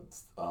the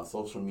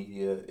social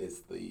media,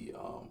 it's the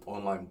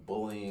online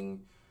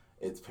bullying,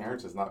 it's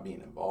parents just not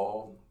being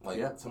involved.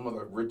 Like some of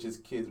the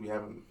richest kids we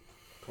have,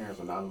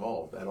 parents are not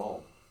involved at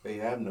all. They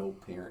have no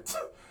parents.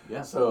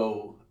 Yeah.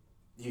 So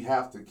you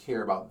have to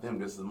care about them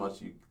just as much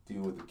as you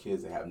do with the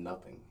kids that have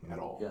nothing at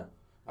all. Yeah.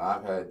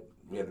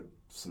 We had a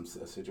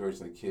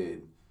situation, a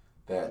kid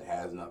that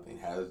has nothing,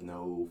 has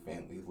no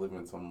family, he's living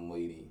with some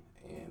lady,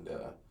 and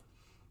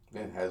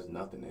then has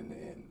nothing,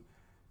 and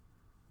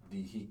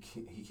he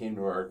came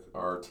to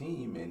our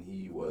team, and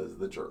he was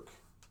the jerk,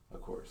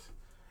 of course,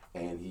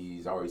 and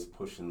he's always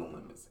pushing the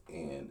limits.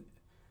 And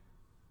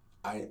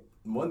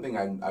one thing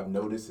I've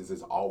noticed is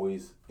there's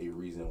always a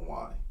reason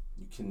why.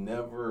 You can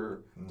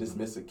never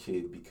dismiss a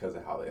kid because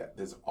of how they act.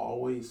 There's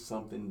always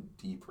something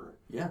deeper.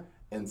 Yeah.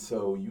 And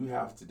so you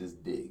have to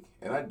just dig.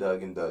 And I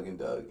dug and dug and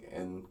dug,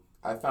 and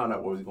I found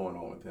out what was going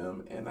on with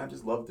him, and I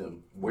just loved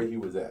him where he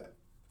was at.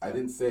 I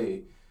didn't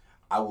say,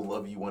 I will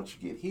love you once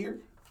you get here.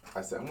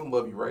 I said, I'm going to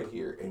love you right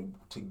here, and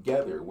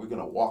together we're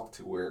going to walk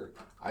to where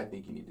I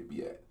think you need to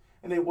be at.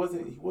 And he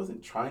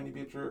wasn't trying to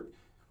be a jerk.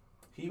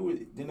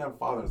 Didn't have a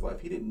father in his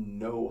life. He didn't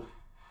know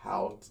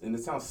how, and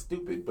it sounds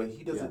stupid, but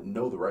he doesn't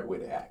know the right way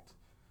to act.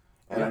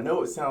 And I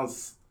know it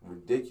sounds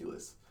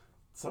ridiculous.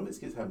 Some of these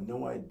kids have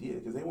no idea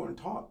because they weren't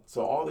taught.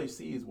 So all they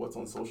see is what's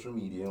on social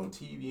media, on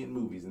TV and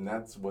movies, and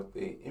that's what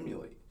they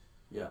emulate.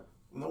 Yeah.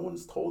 No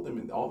one's told them,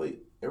 and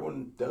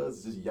everyone does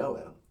is just yell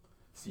at them.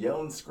 Just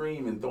yell and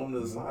scream and throw them to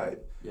the side.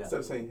 Yeah.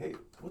 Instead of saying, hey,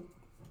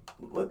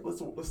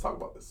 let's talk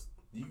about this.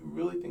 Do you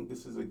really think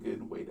this is a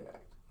good way to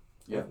act?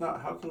 Yeah. If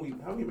not, how can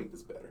we make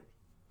this better?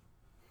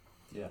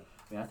 Yeah.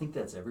 I mean, I think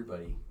that's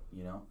everybody,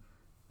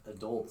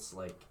 adults,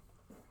 like,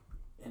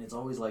 and it's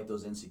always like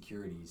those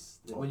insecurities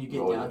that when you get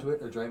down to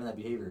it, are driving that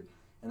behavior.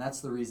 And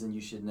that's the reason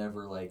you should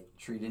never like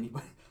treat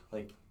anybody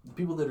like the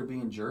people that are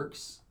being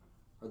jerks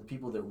are the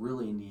people that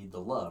really need the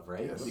love,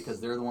 right? Yes. Because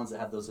they're the ones that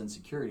have those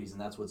insecurities,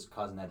 and that's what's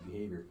causing that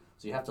behavior.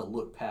 So you have to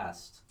look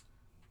past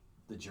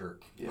the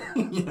jerk,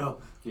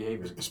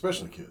 behavior.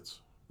 Especially kids.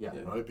 Yeah.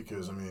 Right?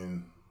 Because I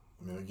mean,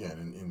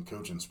 again, in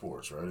coaching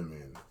sports, right? I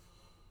mean,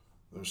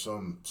 there's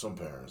some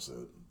parents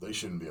that they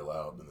shouldn't be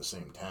allowed in the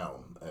same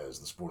town as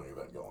the sporting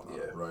event going on,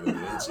 right? I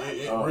mean,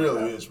 it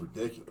really is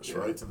ridiculous,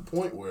 right? To the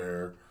point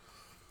where,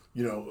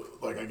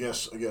 like I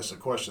guess a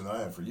question that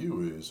I have for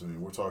you is, I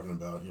mean, we're talking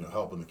about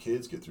helping the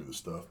kids get through the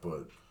stuff,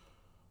 but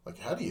like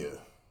how do you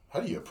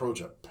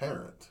approach a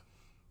parent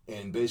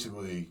and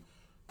basically,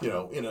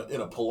 in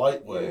a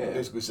polite way,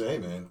 basically say, hey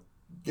man,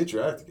 get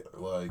your act together,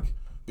 like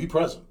be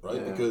present,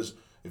 right? Yeah. Because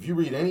if you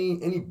read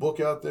any book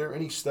out there,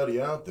 any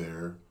study out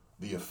there,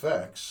 the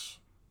effects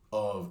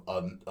of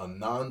a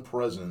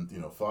non-present,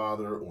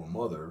 father or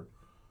mother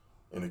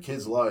in a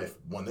kid's life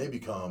when they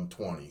become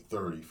 20,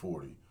 30,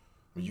 40, I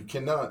mean, you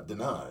cannot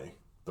deny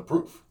the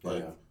proof.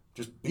 Like,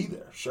 just be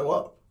there, show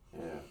up.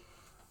 Yeah.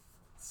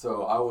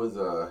 So I was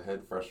a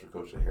head freshman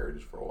coach at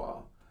Heritage for a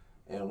while.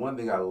 And one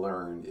thing I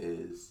learned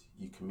is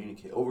you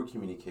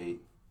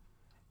over-communicate,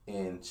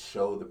 and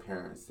show the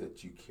parents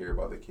that you care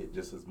about the kid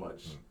just as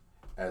much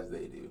as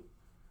they do.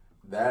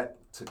 That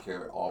took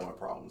care of all my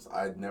problems.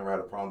 I'd never had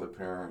a problem with a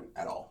parent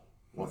at all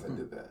once I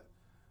did that.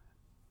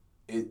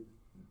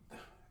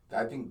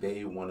 I think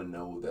they want to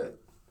know that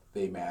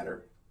they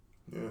matter.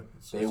 Yeah.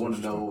 They want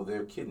to know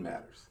their kid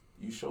matters.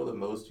 You show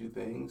them those two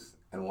things,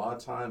 and a lot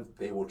of times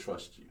they will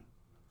trust you.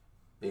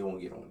 They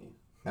won't get on you.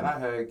 And I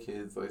had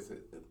kids, like I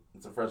said,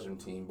 it's a freshman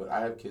team, but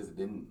I have kids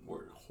that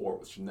were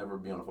horrible, should never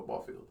be on a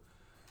football field.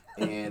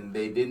 And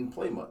they didn't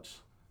play much.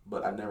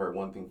 But I never heard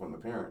one thing from the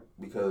parent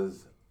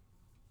because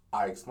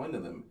I explained to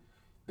them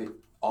that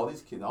all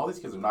these kids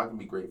are not going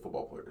to be great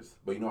football players.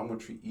 But I'm going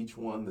to treat each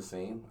one the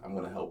same. I'm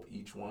going to help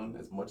each one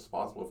as much as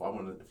possible.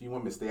 If you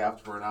want me to stay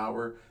after for an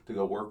hour to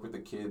go work with a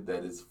kid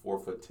that is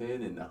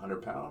 4'10" and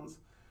 100 pounds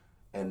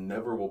and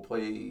never will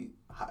play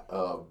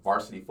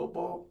varsity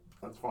football,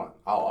 that's fine.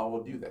 I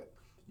will do that.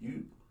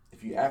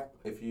 If you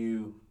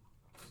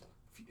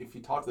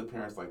talk to the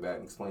parents like that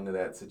and explain to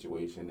that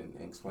situation and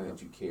explain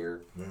that you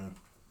care,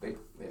 they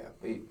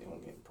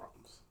won't get any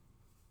problems.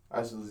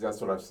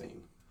 That's what I've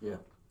seen. Yeah.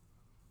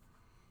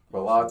 But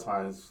a lot of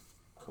times,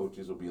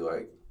 coaches will be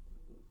like,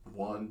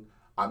 one,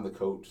 I'm the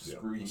coach,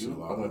 screw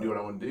you, I'm going to do what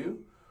I want to do.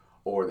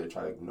 Or they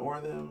try to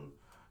ignore them.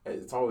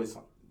 It's always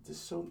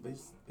just so, they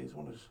just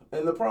want to show.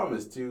 And the problem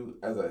is, too,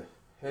 as a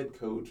head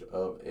coach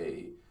of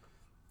a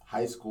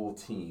high school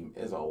team,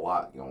 there's a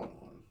lot going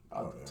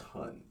on, a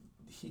ton.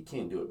 He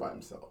can't do it by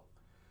himself.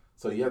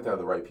 So you have to have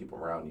the right people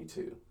around you,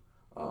 too.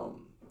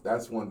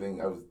 That's one thing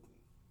the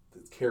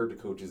character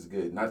coach is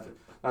good. Not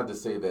to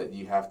say that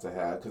you have to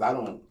have,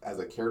 because as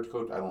a character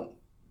coach, I don't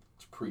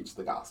preach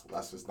the gospel.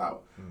 That's just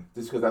not,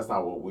 just because that's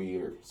not what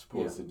we're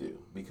supposed to do,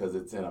 because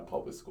it's in a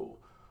public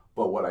school.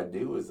 But what I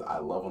do is I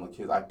love on the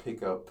kids. I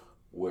pick up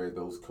where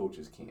those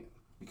coaches can't,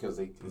 because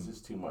it's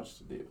just too much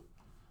to do.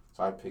 So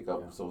I pick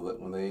up, Yeah. so that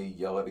when they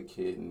yell at a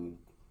kid and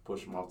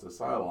push him off to the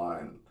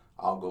sideline,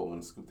 I'll go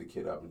and scoop the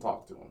kid up and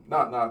talk to him.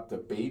 Not to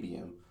baby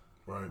him,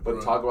 Right. but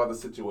right. talk about the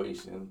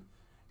situation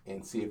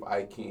and see if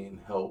I can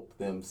help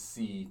them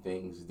see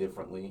things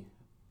differently.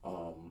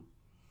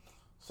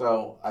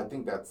 So I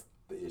think that's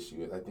the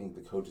issue. I think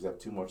the coaches have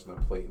too much on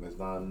their plate, and there's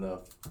not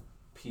enough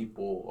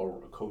people or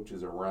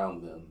coaches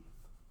around them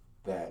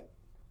that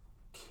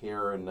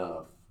care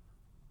enough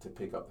to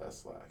pick up that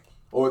slack.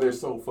 Or they're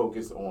so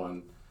focused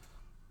on,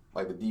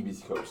 like the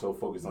DBs coach, so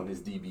focused on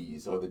his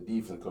DBs, or the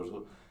defense coach.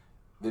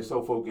 They're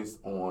so focused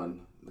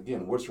on,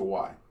 again, what's your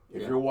why?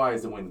 If Yeah. your why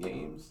is to win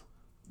games,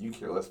 you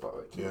care less about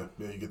that kid.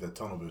 Yeah, you get that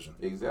tunnel vision.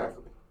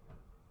 Exactly.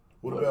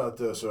 What But-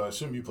 about, so I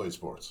assume you played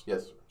sports.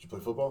 Yes, sir. Did you play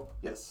football?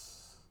 Yes.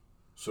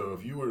 So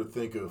if you were to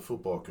think of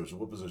football coaches,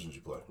 what positions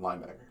you play?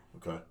 Linebacker.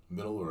 Okay.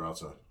 Middle or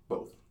outside?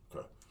 Both.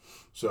 Okay.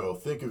 So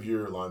think of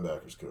your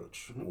linebackers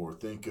coach, Mhm. or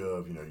think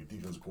of, your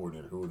defensive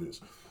coordinator, who it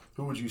is.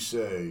 Who would you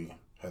say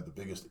had the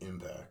biggest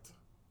impact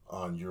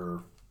on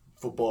your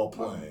football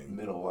playing,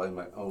 Middle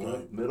linebacker. Oh,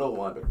 Okay. middle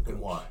linebacker. and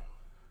why?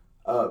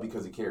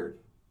 Because he cared.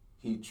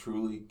 He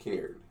truly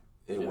cared.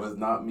 It Yeah. was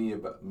not me,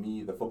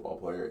 the football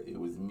player. It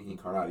was me,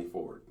 Carnati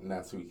Ford, and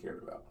that's who he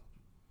cared about.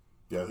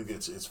 Yeah, I think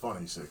it's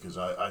funny, because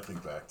I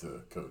think back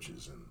to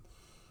coaches, and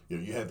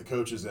you had the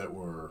coaches that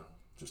were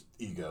just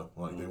ego,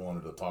 like they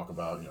wanted to talk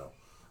about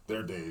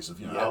their days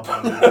of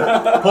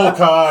Alabama, Polk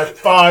High,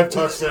 5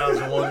 touchdowns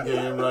in one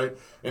game, right?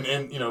 And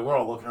we're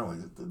all looking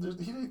around like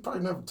he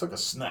probably never took a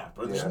snap,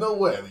 right? There's Yeah. no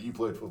way that you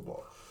played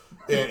football.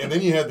 And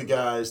then you had the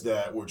guys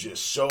that were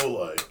just so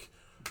like,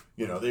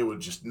 they would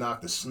just knock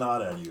the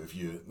snot out of you if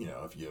you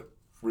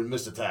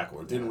missed a tackle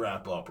or didn't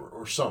wrap up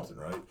or something,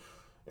 right?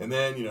 And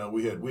then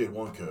we had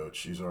one coach.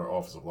 He's our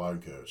offensive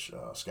line coach,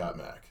 Scott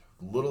Mack,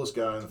 littlest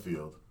guy in the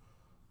field,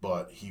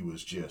 but he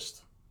was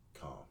just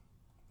calm.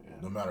 Yeah.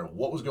 No matter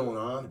what was going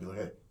on, he'd be like,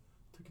 "Hey,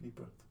 take a deep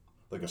breath,"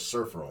 like a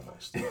surfer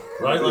almost,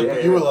 right? Like Yeah,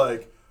 you were yeah.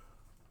 like,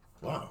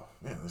 "Wow,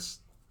 man, this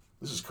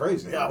is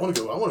crazy. Yeah, I want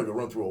to go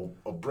run through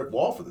a brick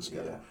wall for this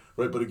guy." Yeah.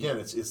 Right? But again,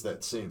 it's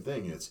that same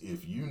thing. It's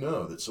if you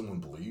know that someone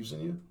believes in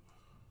you,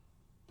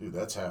 dude,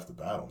 that's half the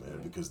battle, man.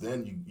 Yeah. Because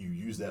then you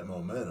use that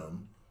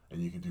momentum and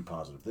you can do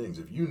positive things.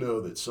 If you know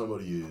that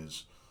somebody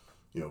is,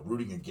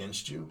 rooting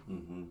against you,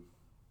 Mm-hmm.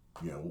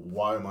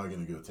 why am I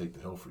going to go take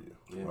the hill for you,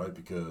 Yeah. right?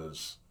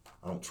 Because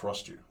I don't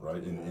trust you,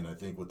 right? Yeah. And I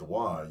think with the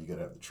why, you got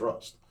to have the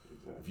trust.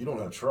 Exactly. If you don't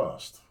have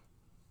trust,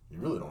 you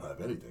really don't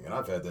have anything. And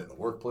I've had that in the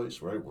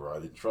workplace, right, where I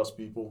didn't trust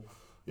people,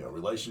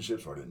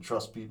 relationships where I didn't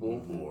trust people,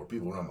 Mm-hmm. or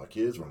people around my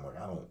kids where I'm like,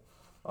 I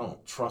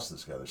don't trust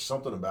this guy. There's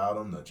something about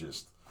him that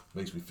just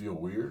makes me feel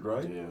weird,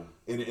 right? Yeah.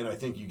 And I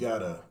think you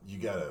gotta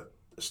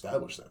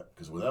establish that,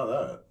 because without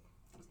that,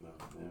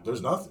 Yeah.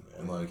 there's nothing,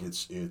 man. Like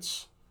it's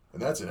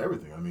and that's in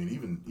everything. I mean,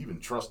 even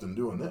trust in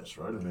doing this,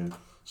 right? I mean,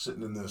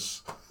 sitting in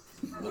this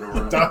Little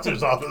room.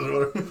 doctor's office,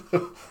 or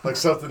whatever, like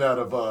something out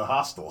of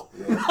Hostel.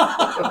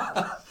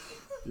 Yeah.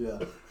 Yeah.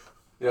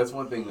 Yeah, that's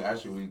one thing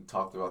actually we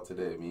talked about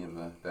today. Me and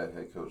that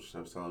head coach I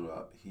was telling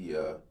about. He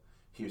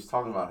was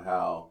talking about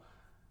how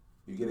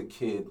you get a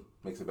kid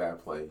makes a bad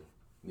play,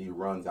 and he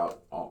runs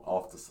out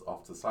off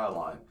the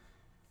sideline,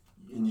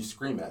 and you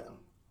scream at him.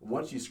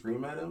 Once you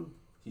scream at him,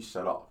 he's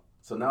shut off.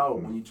 So now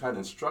when you try to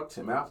instruct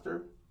him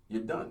after,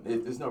 you're done.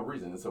 There's no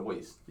reason. It's a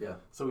waste. Yeah.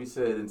 So he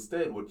said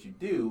instead, what you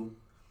do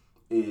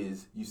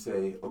is you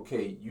say,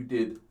 okay, you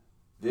did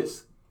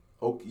this.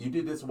 Okay, you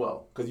did this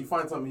well. Because you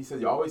find something, he says,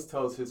 he always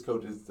tells his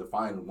coaches to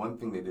find one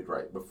thing they did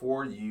right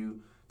before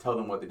you tell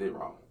them what they did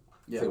wrong.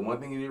 Yeah. Say one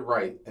thing you did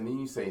right, and then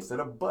you say, instead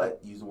of but,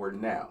 use the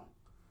word now.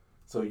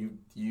 So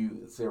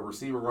you say a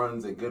receiver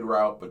runs a good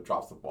route but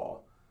drops the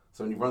ball.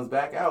 So when he runs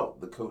back out,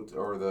 the coach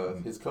or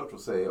his coach will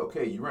say,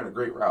 okay, you ran a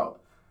great route.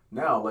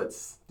 Now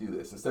let's do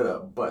this instead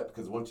of but,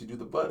 because once you do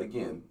the but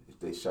again,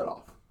 they shut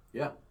off.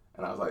 Yeah.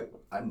 And I was like,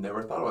 I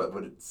never thought about it,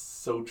 but it's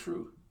so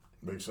true.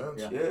 Makes sense.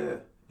 Yeah. Yeah,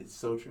 it's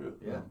so true.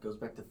 Yeah. It goes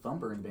back to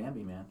Thumper and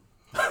Bambi, man.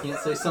 Can't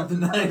say something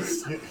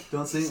nice.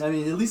 Don't say. I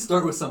mean, at least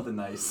start with something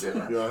nice.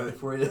 Yeah. Yeah,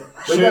 Before you.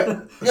 But you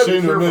gotta be Shame to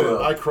admit careful, it,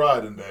 though. I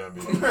cried in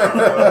Bambi. I think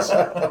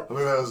that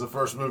was the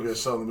first movie I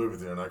saw in the movie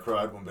theater, and I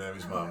cried when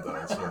Bambi's mom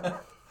died. So,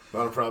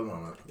 not a proud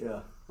moment.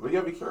 Yeah. We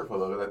gotta be careful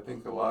though, because I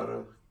think a lot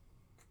of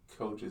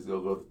coaches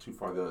they'll go too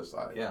far the other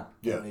side. Yeah.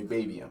 Yeah. And they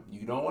baby him.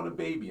 You don't want to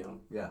baby him,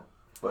 Yeah.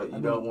 but you I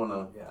mean, don't want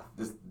to Yeah.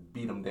 just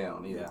beat him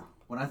down either. Yeah.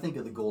 When I think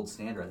of the gold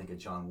standard, I think of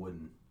John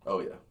Wooden. Oh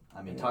yeah.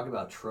 I mean, Yeah. talk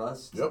about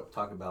trust. Yep.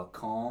 Talk about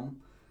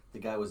calm. The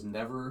guy was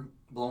never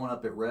blowing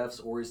up at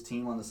refs or his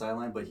team on the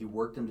sideline, but he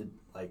worked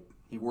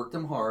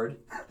him hard.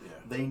 Yeah.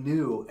 They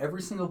knew,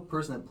 every single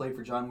person that played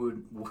for John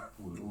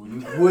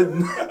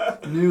Wooden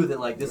knew that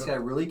like this guy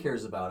really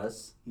cares about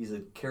us. He's a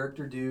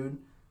character dude.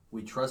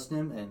 We trust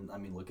him, and I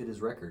mean, look at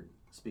his record.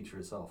 It speaks for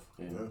itself.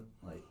 Yeah. Yeah.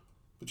 Like,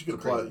 But you can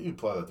apply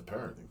that to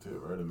parenting too,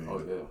 right? I mean, Oh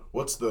yeah.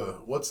 what's the?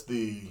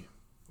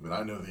 I mean,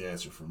 I know the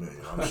answer for me.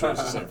 And I'm sure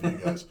it's the same for you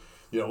guys.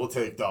 We'll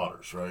take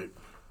daughters, right?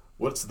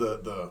 What's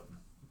the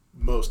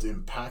most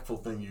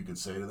impactful thing you could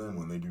say to them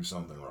when they do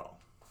something wrong?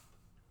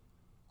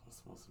 What's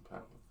the most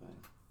impactful thing?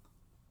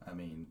 I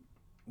mean,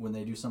 when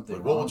they do something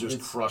Like, wrong. what will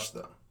just crush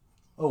them?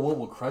 Oh, what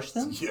will crush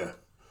them? Yeah.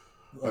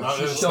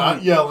 Just It's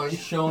not yelling.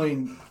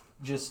 Showing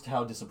just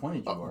how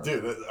disappointed you are.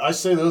 Dude, I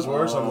say those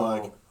words, I'm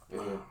like,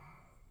 yeah.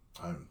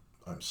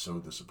 I'm so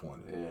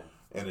disappointed. Yeah.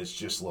 And it's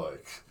just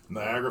like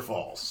Niagara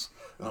Falls.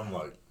 And I'm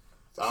like,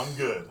 I'm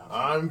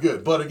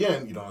good. But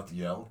again, you don't have to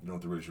yell. You don't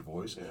have to raise your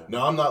voice. Yeah.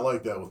 No, I'm not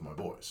like that with my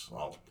boys.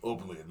 I'll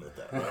openly admit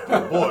that. Right? With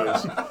my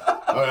boys,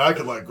 I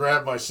could like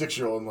grab my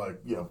 6-year-old and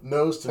like,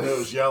 nose to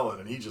nose yelling,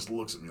 and he just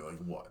looks at me like,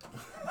 what?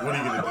 What are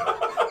you going to do?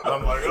 And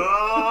I'm like,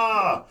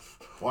 ah!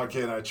 Why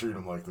can't I treat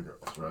them like the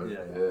girls, right?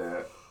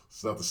 Yeah.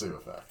 It's not the same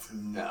effect.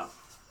 No.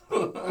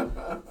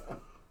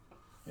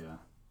 Yeah.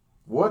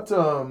 What,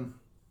 all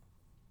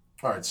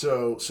right,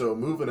 so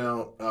moving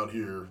out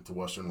here to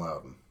Western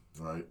Loudoun,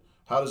 right?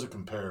 How does it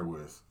compare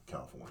with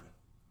California?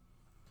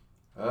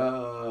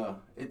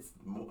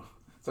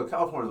 So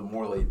California's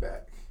more laid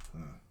back.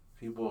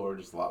 People are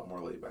just a lot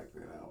more laid back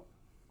than out.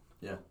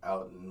 Yeah.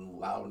 Out in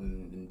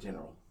Loudoun in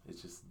general,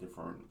 it's just a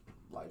different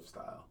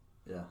lifestyle.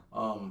 Yeah.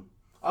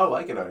 I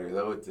like it out here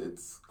though.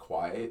 It's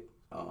quiet.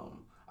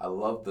 I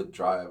love the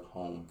drive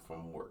home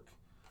from work,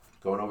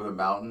 going over the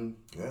mountain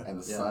and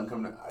the sun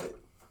coming.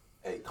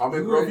 Hey, call me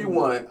a girl if you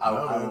want it.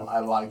 I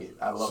like it.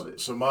 I love it.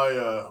 So my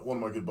one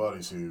of my good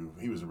buddies,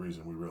 he was the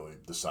reason we really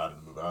decided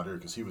to move out here,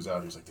 because he was out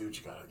here. He's like, dude,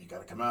 you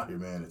gotta come out here,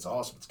 man. It's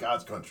awesome. It's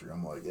God's country.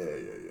 I'm like,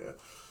 yeah.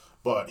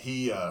 But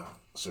he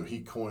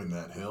coined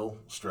that hill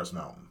Stress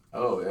Mountain.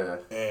 Oh yeah.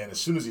 And as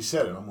soon as he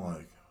said it, I'm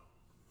like,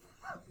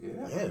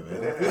 yeah,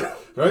 man,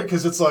 right?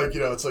 Because it's like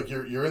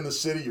you're in the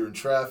city, you're in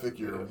traffic,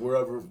 you're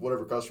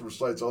whatever customer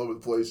sites all over the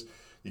place.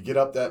 You get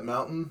up that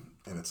mountain,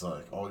 and it's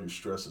like all your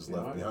stress is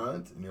left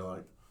behind, and you're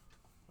like,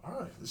 all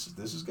right, this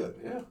is good.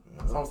 Yeah.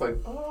 It's almost like,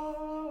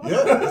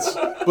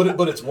 yeah,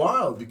 but it's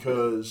wild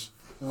because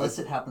unless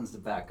it happens to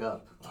back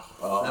up.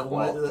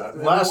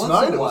 Last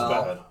night it was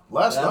bad.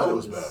 Last night it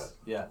was bad.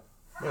 Yeah.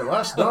 Man,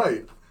 last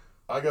night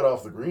I got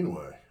off the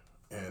Greenway,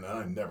 and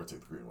I never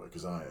take the Greenway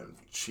because I am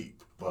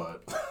cheap,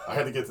 but I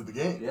had to get to the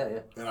game. Yeah.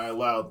 And I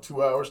allowed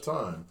 2 hours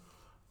time,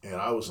 and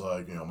I was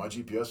like, my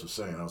GPS was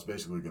saying I was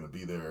basically going to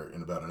be there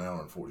in about an hour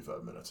and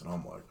 45 minutes, and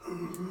I'm like,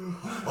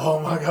 oh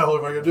my God, what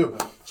am I going to do?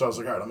 So I was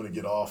like, all right, I'm going to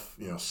get off,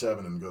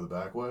 7 and go the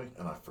back way,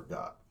 and I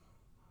forgot.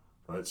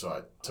 Right, so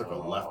I took a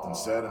left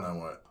instead, and I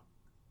went,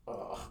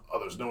 oh,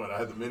 there's no way. I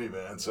had the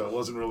minivan, so I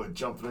wasn't really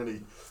jumping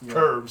any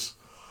curbs.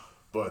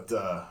 But,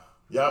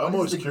 I'm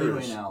always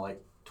curious. Greenway now, like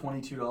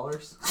 $22? 2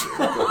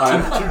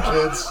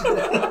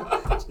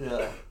 kids.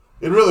 Yeah.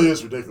 It really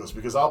is ridiculous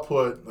because I'll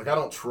put, I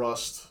don't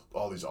trust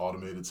all these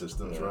automated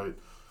systems, right?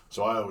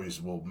 So I always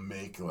will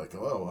make I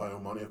owe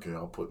money. Okay,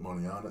 I'll put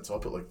money on it. So I'll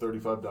put like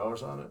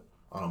 $35 on it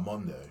on a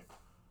Monday.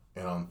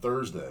 And on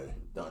Thursday,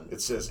 it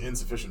says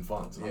insufficient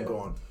funds. And I'm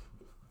going,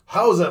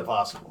 how is that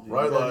possible,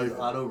 right? Like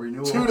auto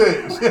renewal. 2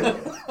 days.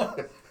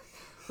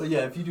 But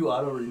yeah, if you do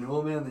auto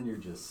renewal, man, then you're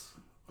just.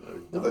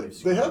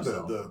 They have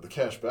the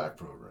cash back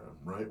program,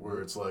 right?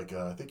 Where it's like,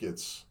 I think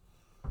it's,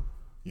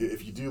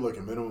 if you do like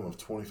a minimum of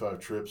 25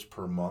 trips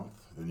per month,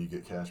 then you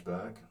get cash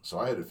back. So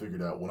I had it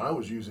figured out. When I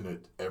was using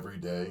it every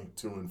day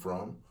to and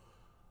from,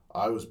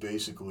 I was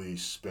basically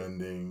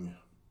spending,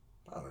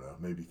 I don't know,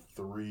 maybe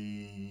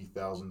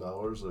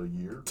 $3,000 a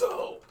year.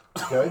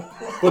 Okay?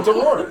 But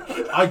don't worry,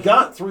 I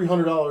got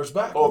 $300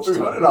 back. Oh,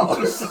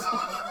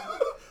 $300.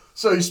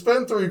 So you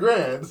spend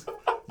 $3,000,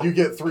 you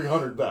get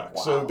 $300 back.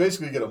 Wow. So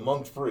basically you get a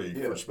month free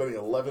for spending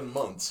 11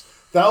 months,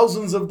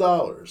 thousands of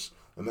dollars.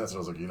 And that's when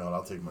I was like,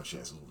 I'll take my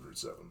chances with Route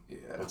 7. Yeah.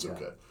 It's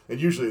okay. And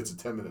usually it's a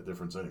 10-minute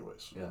difference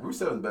anyways. Yeah. Route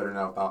 7's better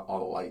now without all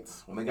the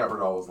lights. When they got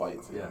rid of all those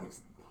lights, Yeah. it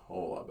makes a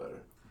whole lot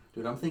better.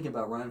 Dude, I'm thinking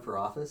about running for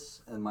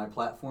office, and my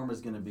platform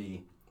is going to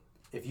be,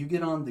 if you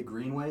get on the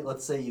Greenway,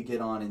 let's say you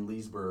get on in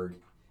Leesburg,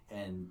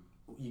 and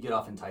you get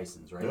off in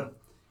Tysons, right? Yeah.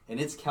 And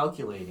it's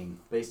calculating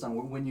based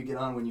on when you get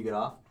on, when you get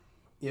off.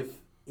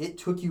 If it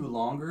took you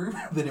longer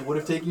than it would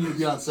have taken you to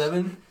be on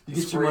 7, you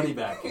get your money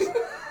back.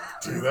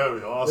 Dude, that'd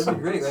be awesome.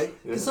 That'd be great,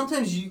 right? Because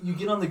sometimes you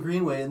get on the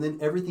Greenway and then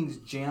everything's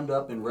jammed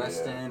up in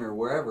Reston or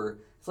wherever.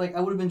 It's like I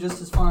would have been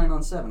just as fine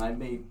on 7.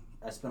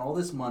 I spent all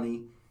this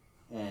money,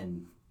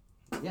 and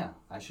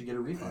I should get a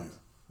refund.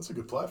 That's a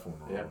good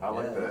platform. Yeah, I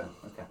like that.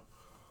 Okay.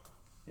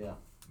 Yeah.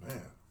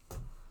 Man,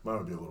 mine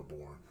would be a little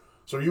boring.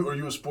 So are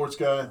you a sports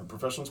guy,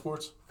 professional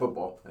sports?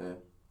 Football, yeah.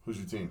 Who's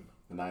your team?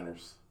 The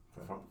Niners.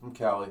 From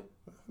Cali.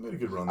 Made a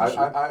good run this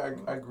year.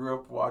 I grew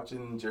up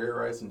watching Jerry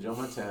Rice and Joe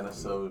Montana,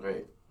 so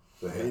hey.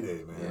 The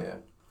heyday, man. Yeah.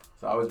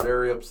 So I was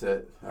very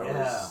upset. I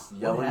was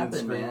yelling what happened,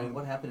 and screaming. man?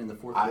 What happened in the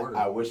fourth quarter?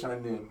 I wish I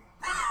knew.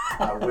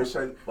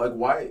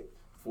 Why?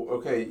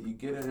 Okay, you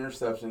get an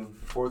interception,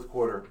 fourth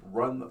quarter,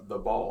 run the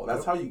ball.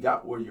 That's how you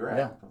got where you're at.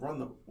 Yeah.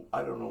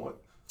 I don't know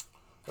what.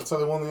 That's how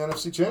they won the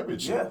NFC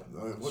Championship.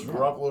 Yeah.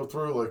 Garoppolo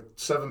threw like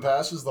 7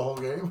 passes the whole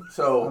game.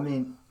 So,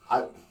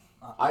 I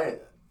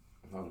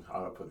how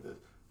do I put this?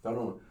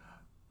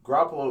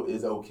 Garoppolo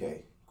is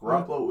okay.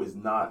 Garoppolo is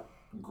not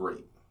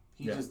great.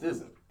 He just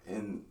isn't.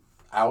 And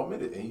I'll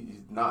admit it, he's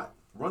not.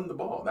 Run the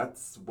ball.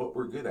 That's what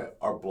we're good at.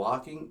 Our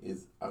blocking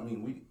is,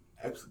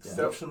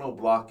 exceptional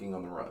blocking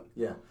on the run.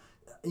 Yeah.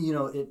 You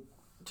know,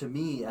 to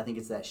me, I think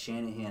it's that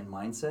Shanahan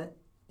mindset,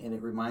 and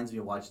it reminds me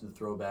of watching the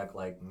throwback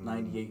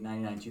 98,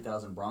 99,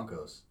 2000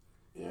 Broncos.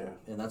 Yeah.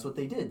 And that's what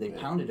they did. They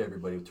pounded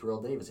everybody with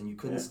Terrell Davis, and you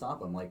couldn't stop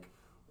them. Like,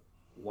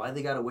 why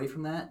they got away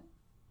from that,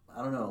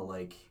 I don't know.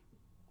 Like,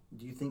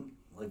 do you think,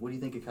 what do you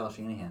think of Kyle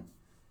Shanahan?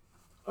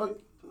 Oh,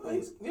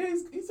 he's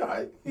all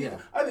right. Yeah.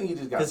 I think he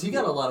just got... Because he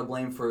got a lot of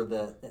blame for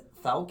the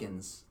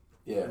Falcons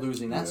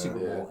losing that Yeah. Super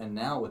Bowl, and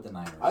now with the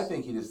Niners. I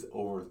think he just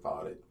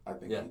overthought it. I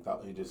think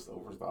he just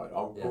overthought it.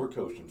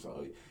 Overcoached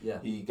himself. Yeah.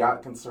 He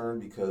got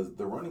concerned because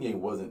the running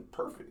game wasn't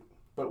perfect.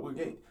 But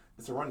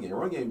it's a running game. A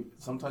running game,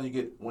 sometimes you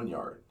get 1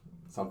 yard.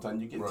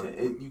 Sometimes you get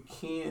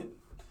 10.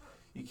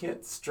 You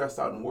can't stress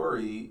out and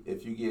worry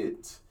if you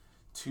get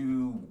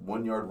 2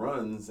 1-yard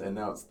runs and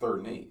now it's 3rd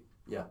and 8.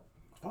 Yeah.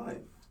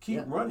 Fine.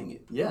 Keep running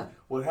it. Yeah.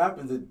 What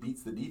happens, it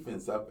beats the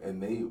defense up,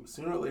 and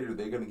sooner or later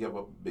they're going to give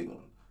up a big one.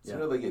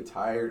 Sooner they get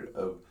tired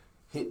of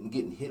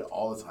getting hit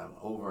all the time,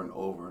 over and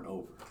over and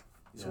over.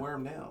 Just wear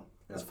them down.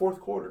 Yeah. It's 4th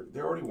quarter.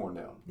 They're already worn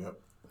down. Yep.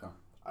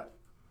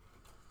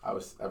 I'm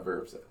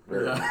very upset.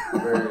 Very,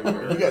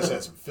 very. You guys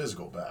had some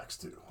physical backs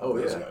too. Oh,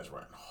 those yeah. guys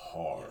ran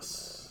hard.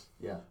 Yes.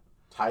 Yeah.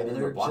 Tight And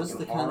end, they're blocking just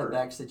the hard. kind of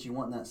backs that you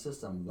want in that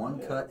system. One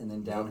cut and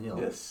then downhill.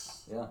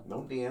 Yes. Yeah.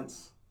 No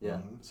dance. Yeah.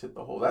 Just hit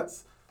the hole.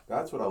 That's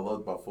what I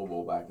loved about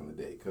football back in the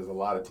day, because a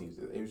lot of teams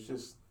did. It was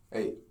just,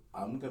 hey,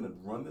 I'm going to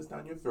run this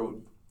down your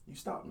throat. You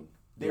stop me.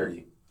 Dare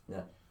you.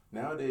 Yeah.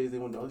 Nowadays, they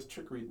want to know it's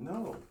trickery.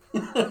 No.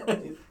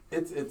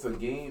 It's a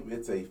game.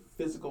 It's a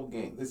physical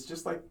game. It's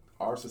just like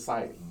our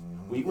society.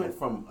 We went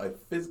from a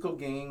physical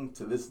game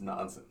to this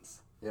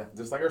nonsense. Yeah.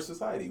 Just like our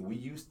society. We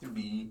used to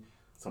be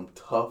some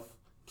tough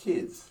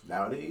kids.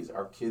 Nowadays,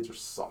 our kids are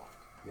soft.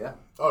 Yeah.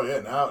 Oh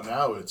yeah,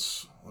 now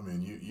it's. I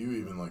mean, you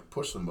even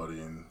push somebody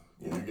and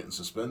you're getting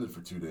suspended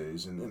for 2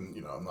 days, and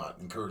I'm not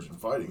encouraging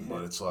fighting,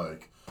 but it's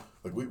like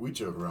we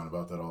joke around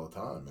about that all the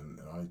time, and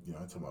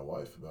I tell my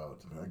wife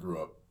about. I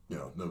grew up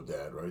no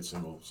dad, right,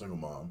 single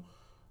mom,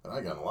 and I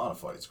got in a lot of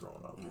fights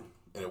growing up,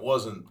 and it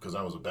wasn't because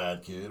I was a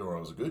bad kid or I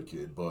was a good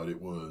kid, but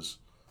it was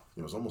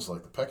almost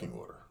like the pecking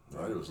order,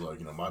 right? It was like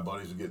my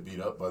buddies would get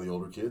beat up by the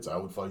older kids, I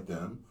would fight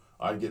them.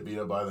 I'd get beat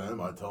up by them.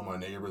 I'd tell my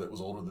neighbor that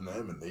was older than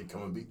them, and they'd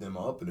come and beat them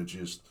up, and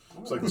it's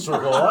like the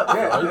circle of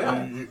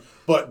life,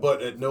 right?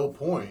 But at no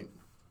point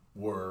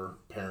were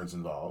parents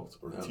involved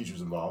or teachers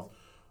involved.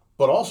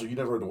 But also, you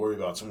never had to worry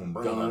about someone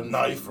bringing a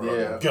knife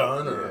or a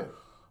gun or.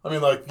 I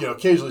mean,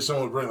 occasionally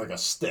someone would bring a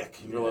stick,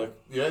 and you're like,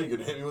 yeah, you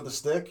gonna hit me with a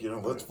stick?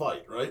 Let's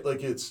fight, right?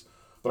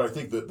 But I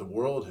think that the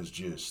world has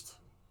just.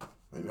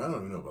 Maybe I don't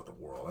even know about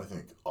the world. I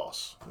think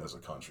us as a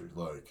country,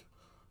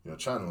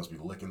 China must be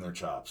licking their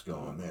chops,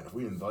 going, man, if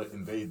we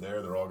invade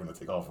there, they're all going to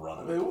take off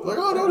running.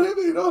 Oh, don't hit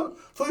me,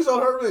 please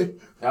don't hurt me.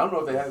 I don't know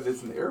if they had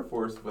this in the Air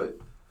Force, but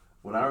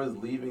when I was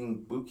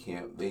leaving boot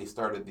camp, they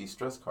started these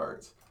stress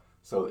cards.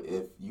 So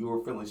if you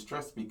were feeling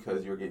stressed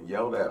because you were getting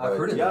yelled at by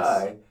the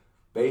guy,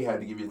 they had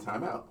to give you a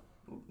timeout.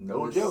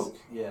 No joke.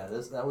 Yeah,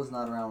 that was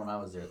not around when I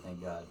was there,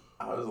 thank God.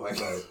 I was like...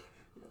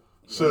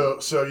 So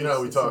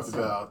we talked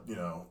about,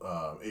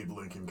 Abe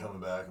Lincoln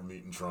coming back and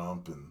meeting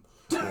Trump, and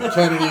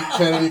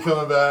Kennedy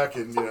coming back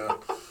and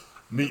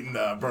meeting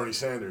Bernie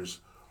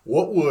Sanders.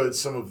 What would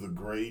some of the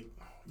great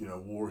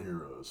war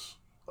heroes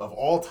of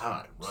all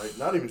time, right?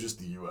 Not even just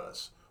the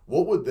U.S.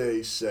 What would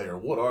they say, or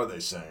what are they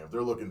saying if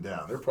they're looking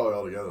down? They're probably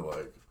all together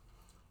like,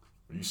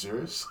 "Are you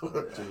serious?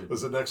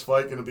 Is the next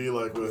fight going to be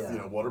with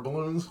water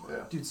balloons?"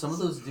 Yeah. Dude, some of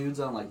those dudes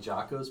on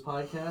Jocko's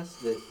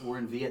podcast that were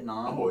in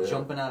Vietnam,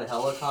 jumping out of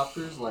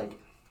helicopters,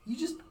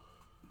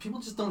 people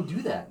just don't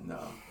do that. No.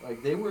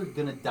 They were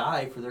gonna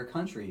die for their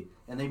country,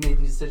 and they made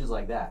these decisions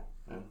like that.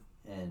 Yeah.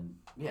 And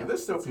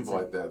there's still people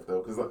like that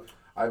though, because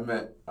I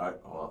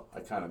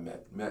kind of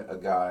met a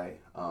guy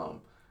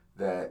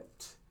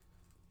that,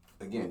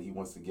 again, he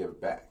wants to give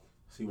back.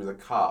 So he was a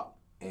cop,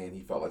 and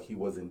he felt like he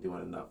wasn't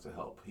doing enough to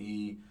help.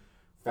 He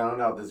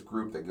found out this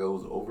group that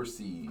goes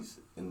overseas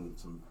in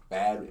some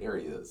bad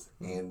areas,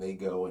 and they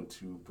go in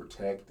to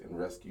protect and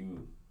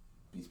rescue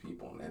these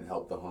people and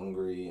help the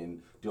hungry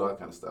and do all that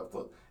kind of stuff.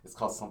 Look, it's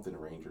called something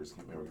Rangers.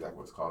 Can't remember exactly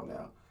what it's called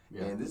now.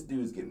 Yeah. And this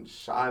dude's getting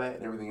shot at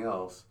and everything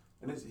else,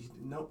 and he's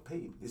not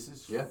paid. This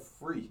is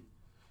free.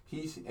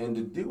 And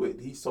to do it,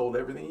 he sold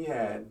everything he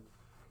had,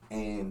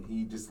 and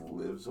he just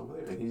lives over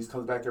there. And he just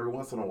comes back every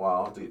once in a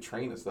while to get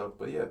trained and stuff.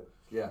 But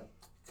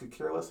could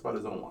care less about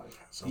his own life.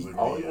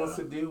 All he wants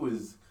to do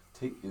is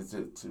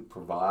to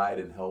provide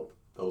and help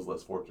those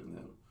less fortunate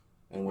than him.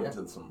 And went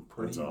to some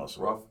pretty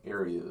rough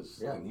areas.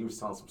 Yeah. And he was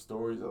telling some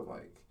stories of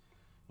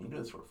you do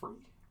this for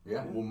free.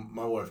 Yeah. Well,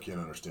 my wife can't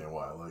understand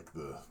why I like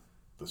the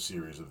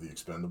series of The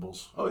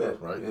Expendables. Oh, yeah.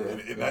 Right?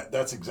 Yeah. And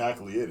that's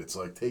exactly it. It's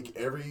take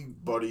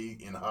everybody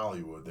in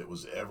Hollywood that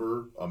was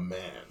ever a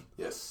man.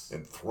 Yes.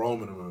 And throw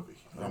them in a movie.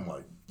 And I'm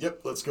like, yep,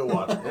 let's go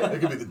watch it.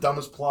 It could be the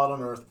dumbest plot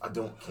on earth. I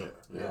don't care.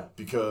 Yeah.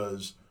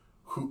 Because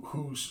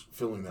who's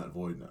filling that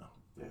void now?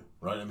 Yeah.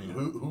 Right? I mean,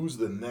 who's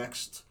the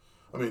next...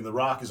 I mean, The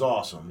Rock is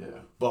awesome,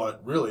 yeah.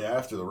 But really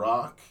after The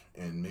Rock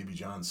and maybe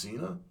John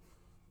Cena,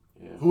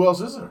 Yeah. Who else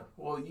is there?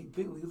 Well, you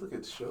look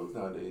at shows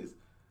nowadays.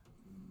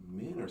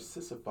 Men are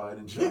sissified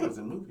in shows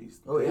and movies.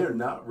 Oh, they yeah. are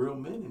not real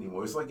men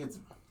anymore. It's like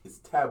it's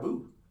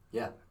taboo,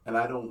 Yeah. and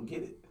I don't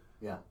get it.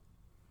 Yeah.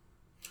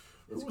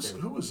 It's crazy.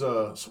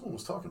 Someone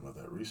was talking about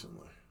that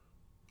recently.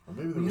 Or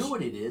maybe there You was... know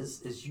what it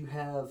is you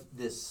have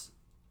this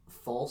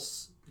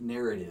false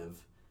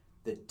narrative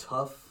that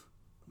tough,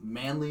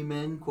 manly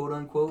men, quote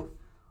unquote,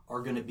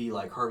 are going to be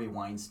like Harvey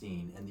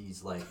Weinstein and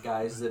these like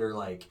guys that are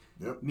like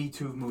Yep. Me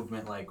Too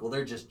movement, like, well,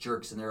 they're just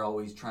jerks and they're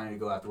always trying to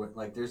go after it.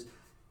 Like, there's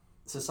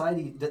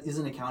society that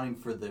isn't accounting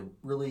for the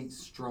really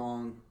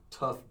strong,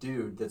 tough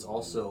dude that's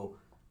also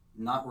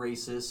not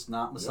racist,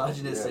 not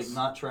misogynistic, Yes.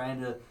 not trying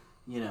to,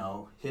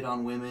 hit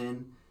on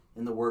women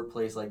in the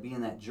workplace, like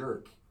being that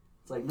jerk.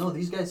 It's like, no,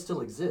 these guys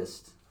still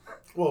exist.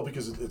 Well,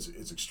 because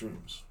it's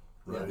extremes,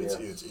 right? Yeah.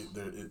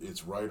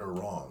 It's right or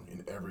wrong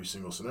in every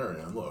single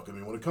scenario. And look, I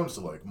mean, when it comes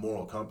to like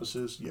moral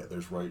compasses, yeah,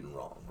 there's right and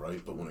wrong,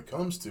 right? But when it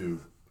comes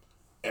to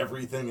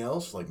everything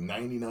else, like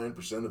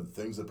 99% of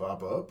the things that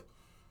pop up,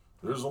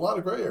 there's a lot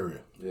of gray area,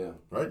 Yeah.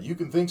 right? You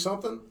can think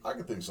something, I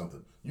can think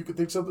something. You can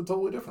think something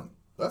totally different.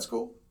 That's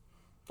cool.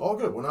 All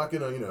good. We're not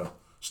gonna,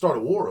 start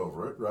a war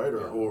over it, right?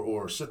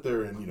 Or sit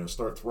there and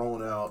start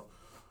throwing out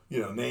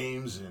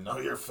names and, oh,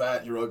 you're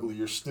fat, you're ugly,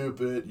 you're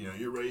stupid,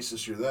 you're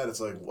racist, you're that.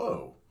 It's like,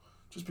 whoa,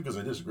 just because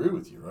I disagree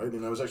with you, right?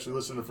 And I was actually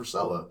listening to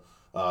Frisella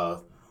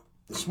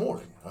this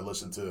morning. I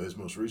listened to his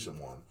most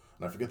recent one,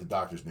 and I forget the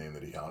doctor's name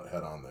that he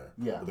had on there.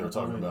 Yeah, But they were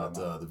talking about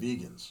the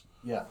vegans.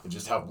 Yeah. And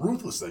just how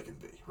ruthless they can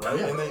be, right?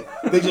 Yeah.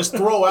 And they just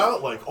throw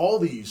out, like, all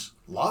these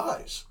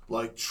lies,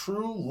 like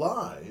true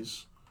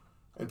lies,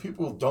 and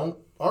people don't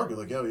argue,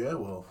 like, oh, yeah,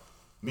 well,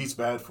 meat's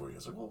bad for you.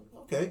 It's like, well,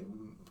 okay,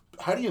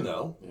 how do you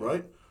know,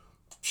 right?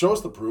 Show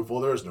us the proof.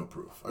 Well, there is no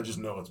proof. I just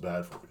know it's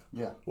bad for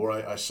you. Yeah. Or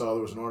I saw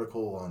there was an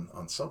article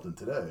on something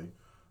today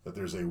that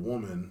there's a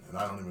woman, and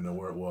I don't even know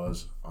where it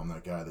was. I'm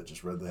that guy that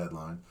just read the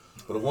headline.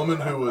 But a woman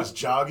who was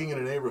jogging in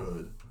a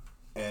neighborhood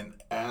and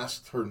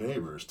asked her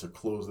neighbors to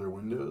close their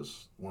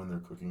windows when they're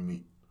cooking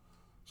meat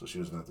so she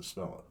doesn't have to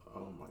smell it.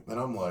 Oh my God. And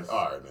I'm like,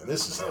 all right, man,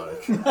 this is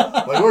like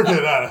we're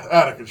getting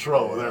out of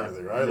control with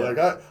everything, right? Yeah.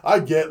 Like I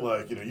get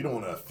like, you don't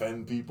want to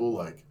offend people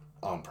like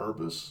on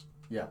purpose,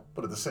 Yeah.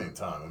 but at the same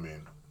time, I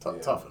mean, Yeah.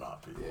 toughen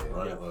up, people, Yeah.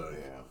 right? Yeah. Like,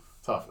 Yeah.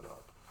 toughen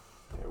up.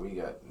 Yeah, we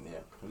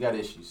got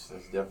issues.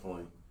 That's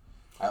definitely.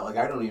 I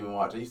don't even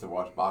watch. I used to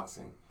watch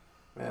boxing.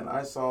 Man,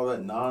 I saw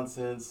that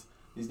nonsense.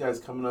 These guys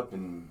coming up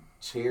in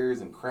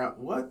chairs and crown.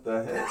 What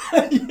the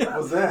heck? Yeah. What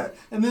was that?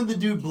 And then the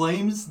dude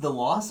blames the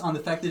loss on the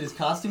fact that his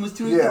costume was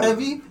too Yeah.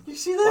 heavy. You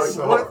see this?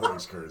 The What? whole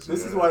thing's crazy.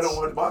 This yeah, is why I don't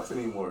it's- watch boxing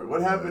anymore.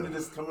 What happened Yeah. to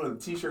just coming with a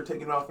t-shirt,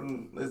 taking off,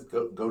 and let's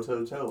go toe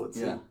to toe? Let's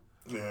Yeah.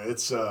 see. Yeah,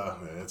 it's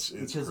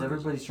Because crazy.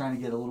 everybody's trying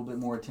to get a little bit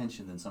more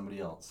attention than somebody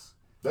else.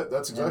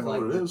 That's exactly and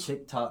like what it the is.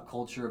 TikTok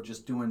culture of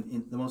just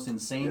doing the most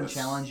insane Yes.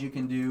 challenge you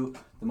can do,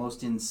 the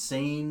most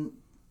insane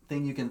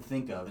thing you can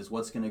think of is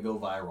what's going to go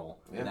viral,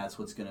 Yeah. and that's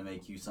what's going to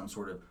make you some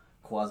sort of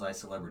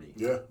quasi-celebrity.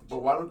 Yeah,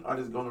 But why don't I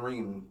just go in the ring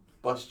and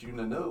bust you in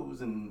the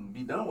nose and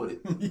be done with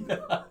it?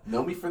 Yeah.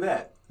 Know me for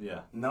that.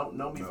 Yeah. Know me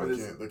no, for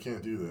this. they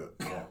can't do that.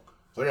 Yeah.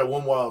 So I got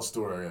one wild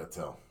story I got to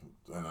tell,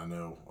 and I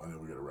know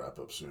we got to wrap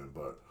up soon,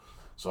 but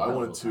so I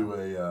went to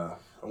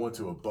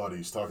a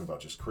buddy's talking about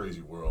just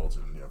crazy worlds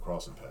and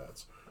crossing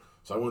paths.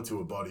 So I went to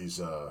a buddy's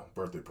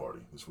birthday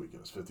party this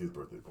weekend, his 50th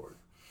birthday party,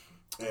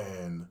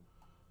 and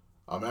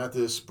I'm at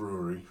this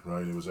brewery,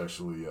 right? It was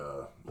actually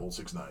Old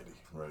 690,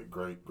 right?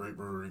 Great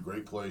brewery,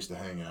 great place to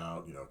hang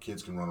out.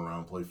 Kids can run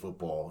around, play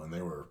football, and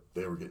they were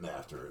getting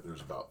after it.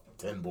 There's about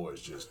 10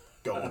 boys just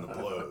going to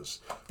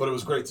blows, but it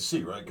was great to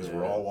see, right? Because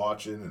we're all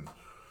watching. And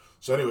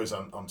so, anyways,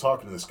 I'm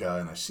talking to this guy,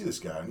 and I see this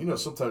guy, and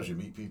sometimes you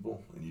meet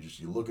people, and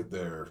you look at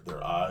their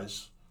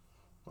eyes.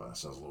 Well, that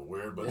sounds a little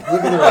weird, but look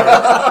at their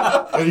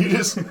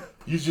eyes,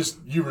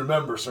 and you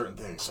remember certain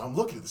things. So I'm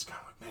looking at this guy,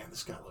 I'm like, man,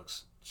 this guy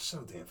looks so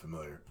damn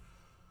familiar.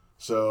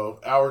 So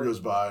hour goes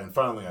by, and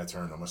finally I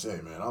turn to him. I say,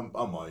 hey, man,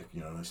 I'm Mike.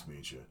 Nice to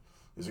meet you.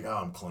 He's like, oh,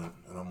 I'm Clint.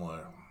 And I'm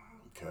like,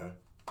 okay.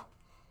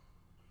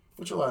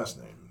 What's your last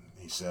name?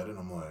 He said it, and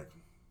I'm like,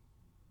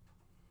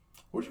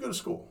 where'd you go to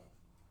school?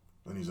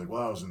 And he's like,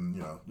 well, I was in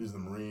the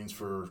Marines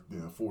for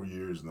 4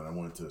 years, and then I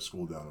went to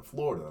school down in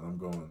Florida. And I'm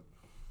going,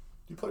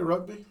 do you play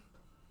rugby?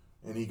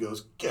 And he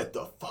goes, get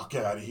the fuck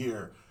out of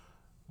here.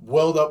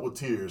 Welled up with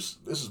tears.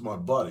 This is my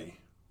buddy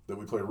that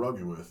we played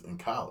rugby with in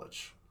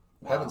college.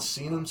 Wow. Haven't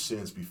seen him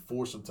since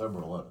before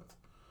September 11th.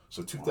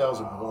 So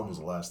 2001 was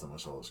the last time I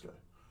saw this guy.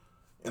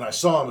 And I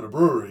saw him at a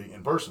brewery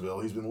in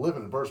Purcellville. He's been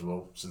living in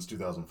Purcellville since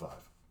 2005.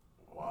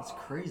 Wow. That's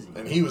crazy.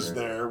 And he was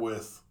there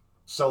with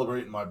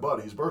celebrating my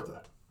buddy's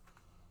birthday.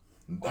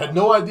 Had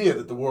no idea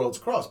that the world's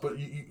crossed. But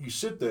you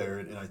sit there,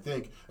 and I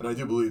think, and I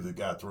do believe that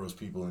God throws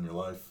people in your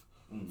life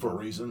for a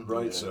reason,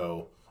 right? Yeah.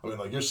 So, I mean,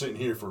 like, you're sitting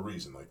here for a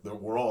reason. Like,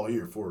 we're all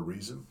here for a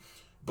reason.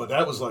 But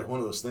that was like one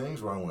of those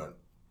things where I went,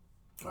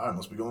 I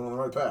must be going on the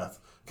right path.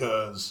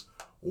 Because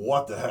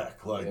what the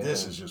heck? Like,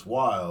 this is just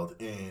wild.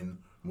 And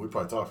we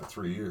probably talked for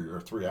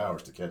 3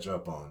 hours to catch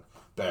up on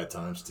bad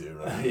times too,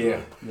 right?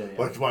 Yeah. Yeah.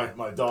 Like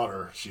my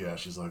daughter,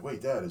 she's like,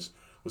 wait, Dad,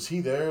 was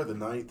he there the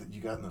night that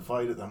you got in the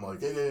fight? And I'm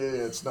like, yeah,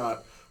 it's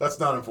not. That's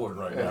not important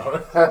right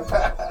now.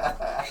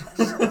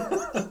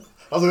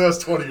 I was like, that's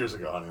 20 years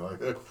ago, honey.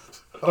 Like,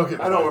 I don't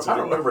get. I don't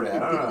remember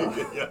that. I don't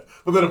know. Yeah,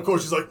 but then of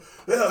course she's like,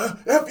 yeah,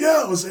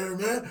 FBI was there,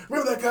 man.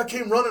 Remember that guy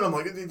came running? I'm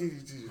like,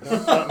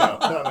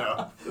 not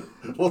now.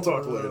 We'll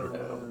talk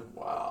later.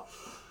 Wow.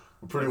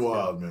 Pretty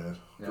wild, man.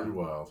 Yeah. Pretty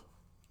wild.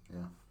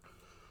 Yeah.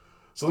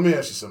 So let me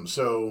ask you something.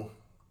 So,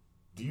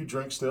 do you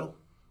drink still?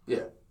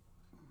 Yeah.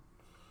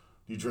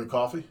 Do you drink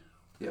coffee?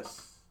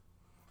 Yes.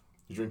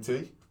 You drink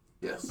tea?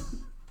 Yes.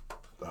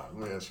 Let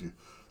me ask you.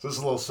 So this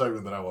is a little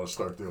segment that I want to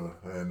start doing,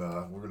 and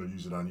we're going to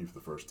use it on you for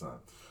the first time.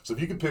 So if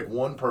you could pick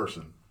one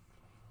person,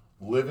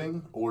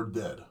 living or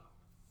dead,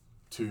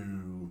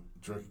 to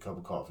drink a cup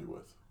of coffee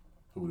with,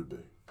 who would it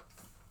be?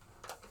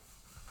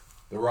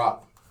 The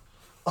Rock.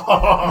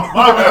 Oh,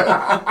 my man.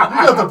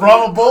 You got the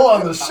Brahma Bull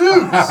on the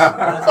shoes.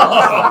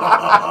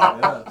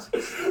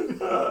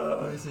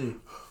 Let me see.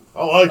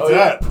 I like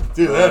that.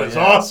 Dude, that is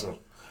awesome.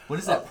 What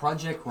is that,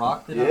 Project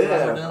Rock that Yeah.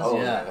 Trevor does? Oh,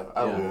 Yeah.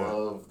 I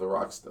love The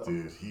Rock stuff.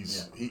 Dude,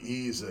 he's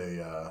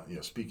a,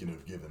 speaking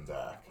of giving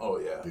back. Oh,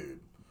 yeah.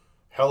 Dude,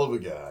 hell of a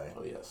guy.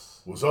 Oh,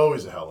 yes. Was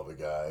always a hell of a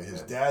guy.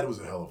 His dad was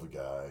a hell of a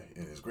guy,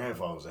 and his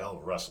grandfather was a hell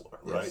of a wrestler,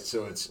 right? Yes.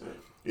 So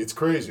it's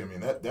crazy. I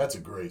mean, that's a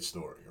great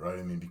story, right?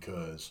 I mean,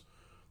 because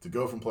to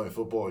go from playing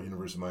football at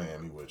University of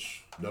Miami,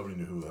 which nobody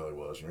knew who the hell he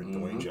was, right?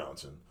 Dwayne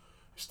Johnson,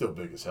 still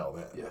big as hell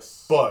then.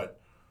 Yes. But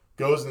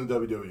goes in the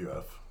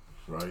WWF,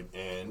 right?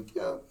 And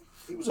yeah,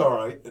 he was all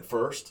right at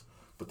first,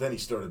 but then he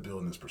started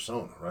building his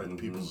persona, right? And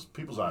people's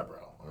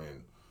eyebrow. I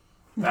mean,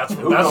 that's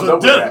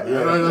what did it.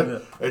 Yeah.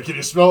 Right? And can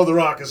you smell the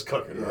Rock is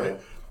cooking, Yeah. right?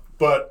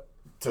 But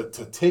to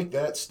take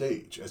that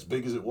stage as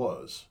big as it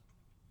was,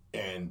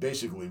 and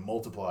basically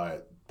multiply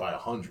it by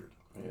 100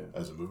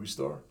 as a movie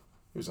star,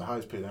 he was the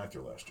highest paid actor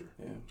last year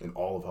in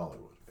all of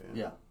Hollywood.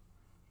 Yeah.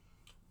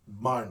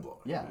 Mind blowing.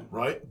 Yeah.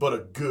 Right? But a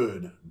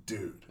good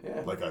dude.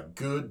 Yeah. Like a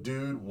good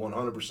dude,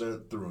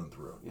 100% through and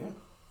through. Yeah.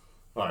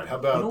 All right. How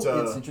about? You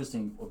know what's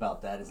interesting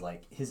about that is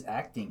like his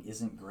acting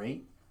isn't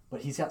great,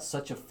 but he's got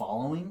such a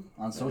following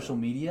on social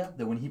media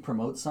that when he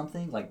promotes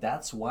something, like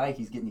that's why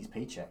he's getting these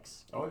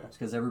paychecks. Oh, yeah. It's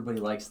because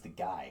everybody likes the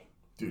guy.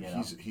 dude, you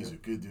know? he's a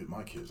good dude.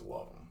 My kids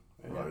love him.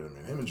 Right? I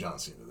mean, him and John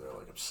Cena, they're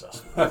like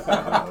obsessed with him.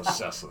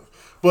 Obsessed with him.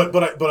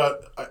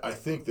 But I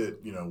think that,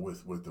 you know,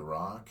 with The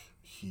Rock,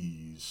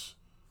 he's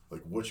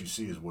like, what you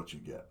see is what you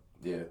get.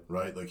 Yeah.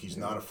 Right? Like, he's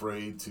not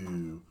afraid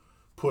to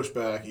push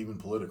back even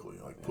politically.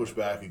 Like, push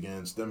back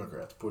against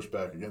Democrats, push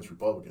back against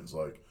Republicans.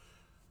 Like,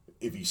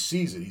 if he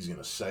sees it, he's going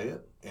to say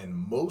it. And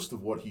most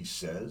of what he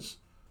says,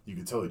 you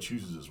can tell he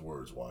chooses his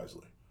words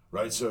wisely.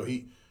 Right? So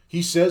he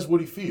says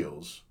what he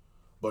feels,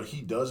 but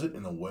he does it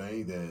in a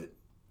way that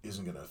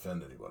isn't going to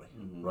offend anybody.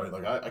 Mm-hmm. Right?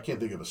 Like, I can't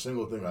think of a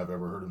single thing I've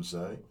ever heard him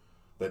say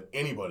that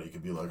anybody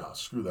could be like, oh,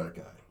 screw that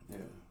guy. Yeah.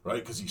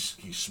 Right? Because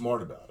he's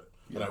smart about it.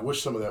 And I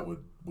wish some of that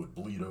would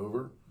bleed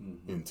over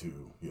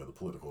into, you know, the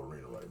political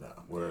arena right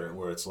now,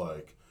 where it's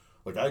like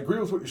I agree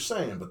with what you're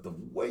saying, but the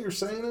way you're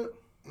saying it,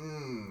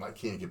 I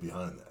can't get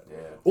behind that.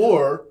 Yeah.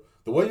 Or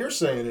the way you're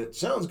saying it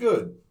sounds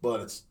good,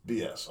 but it's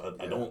BS.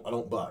 I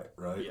don't buy it,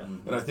 right? Yeah.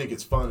 And I think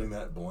it's finding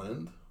that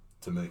blend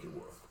to make it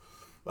work.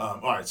 All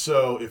right,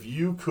 so if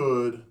you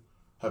could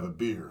have a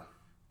beer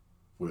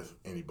with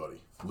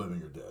anybody,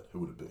 living or dead, who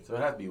would it be? So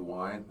it has to be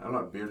wine. I'm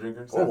not a beer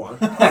drinker. So. Or wine.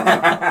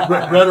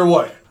 Red or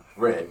white?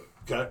 Red.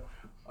 Okay.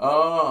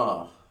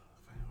 Oh.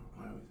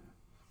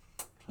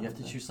 You have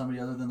to choose somebody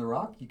other than The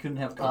Rock? You couldn't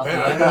have Man, coffee.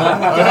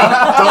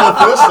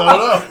 double fist,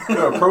 I don't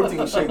know. A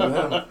protein shake with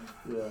him.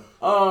 Yeah.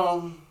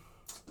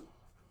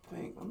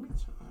 Think. Let me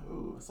try.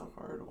 Ooh, that's a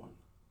hard one.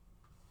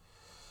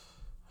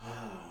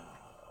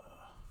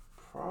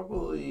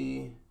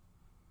 Probably.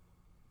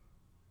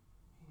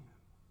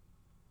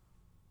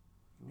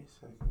 Give me a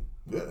second.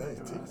 Yeah, hey,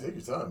 take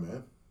your time,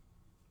 man.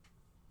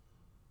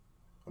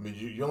 I mean,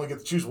 you only get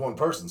to choose one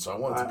person, so I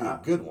want it to be a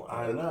good one.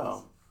 I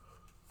know.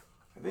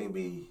 I think it'd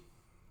be.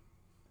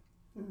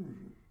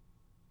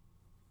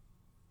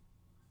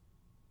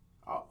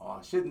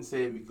 I shouldn't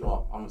say it.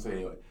 Well, I'm gonna say it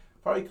anyway.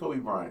 Probably Kobe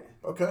Bryant.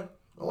 Okay,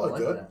 I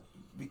like that.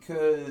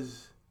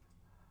 Because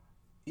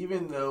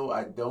even though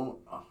I don't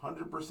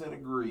 100%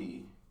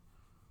 agree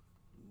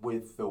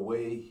with the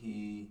way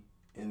he,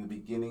 in the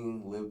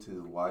beginning, lived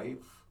his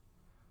life,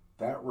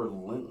 that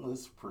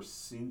relentless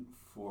pursuit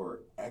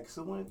for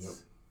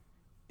excellence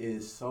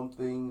is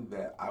something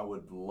that I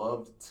would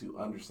love to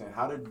understand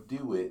how to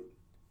do it,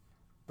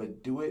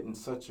 but do it in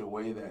such a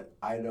way that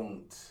I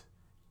don't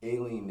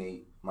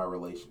alienate my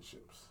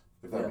relationships,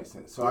 if that makes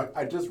sense. So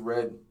I just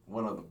read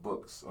one of the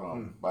books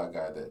by a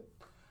guy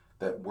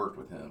that worked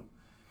with him.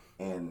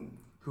 And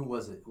Who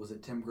was it? Was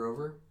it Tim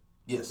Grover?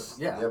 yes.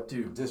 Yeah, yep,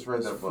 dude. just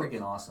read that book.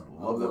 Freaking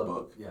awesome. Love that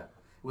book. Yeah.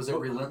 Was it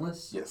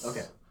Relentless? Yes.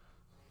 Okay.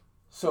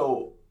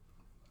 So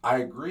I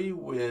agree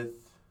with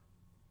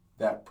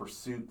that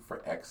pursuit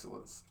for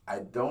excellence. I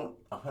don't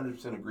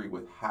 100% agree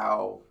with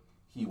how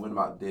he went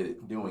about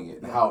doing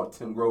it, and how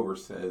Tim Grover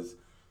says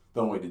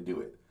the only way to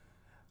do it.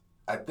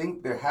 I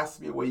think there has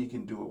to be a way you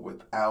can do it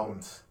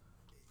without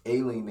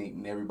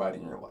alienating everybody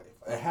in your life.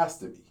 It has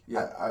to be.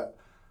 Yeah.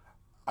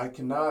 I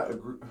cannot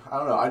agree. I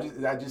don't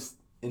know. I just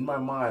in my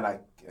mind, I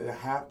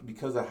have,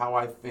 because of how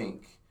I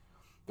think,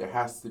 there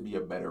has to be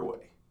a better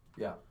way.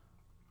 Yeah.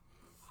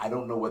 I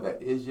don't know what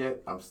that is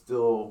yet. I'm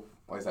still,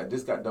 like I said, I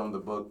just got done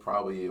with the book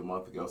probably a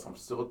month ago, so I'm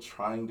still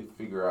trying to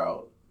figure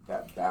out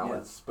that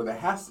balance. But it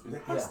has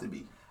to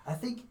be. I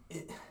think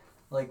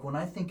like when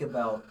I think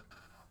about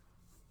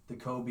the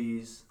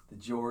Kobe's, the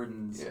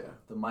Jordans,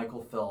 the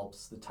Michael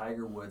Phelps, the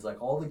Tiger Woods,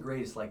 like all the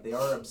greatest, like they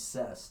are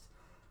obsessed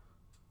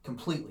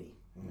completely,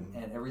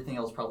 and everything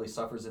else probably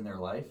suffers in their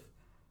life.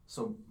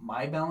 So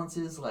my balance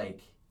is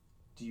like,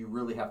 do you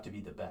really have to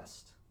be the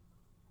best?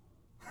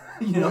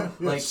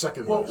 Like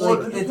second well, best.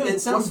 like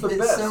it sounds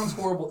best? sounds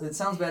horrible. It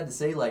sounds bad to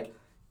say. Like,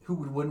 who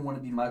wouldn't want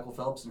to be Michael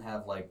Phelps and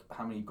have like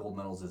how many gold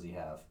medals does he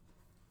have?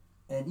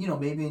 And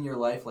maybe in your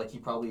life, like he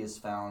probably has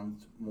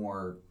found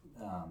more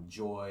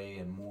joy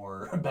and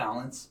more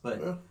balance.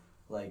 But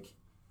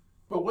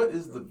but what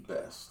is the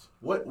best?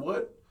 What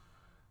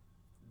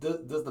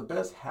does the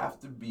best have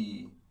to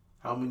be?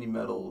 How many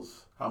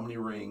medals? How many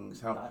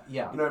rings? You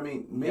know what I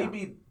mean?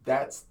 Maybe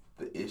that's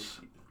the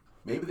issue.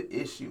 Maybe the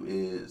issue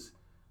is,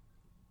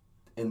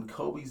 in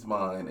Kobe's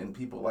mind, and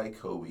people like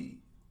Kobe,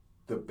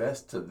 the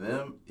best to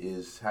them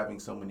is having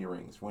so many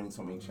rings, winning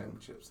so many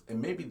championships.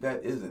 And maybe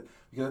that isn't.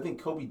 Because I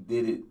think Kobe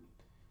did it,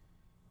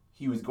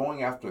 he was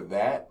going after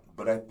that,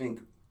 but I think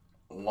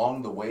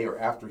along the way or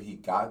after he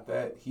got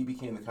that, he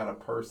became the kind of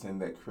person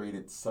that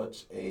created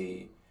such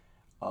a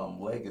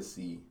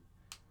legacy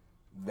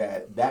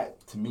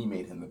that to me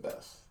made him the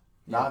best.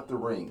 Not the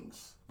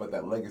rings, but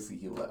that legacy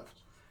he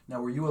left.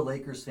 Now, were you a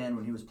Lakers fan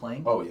when he was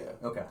playing? Oh yeah.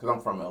 Okay. Because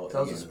I'm from LA. So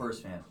I was a Spurs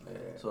fan. Yeah.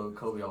 So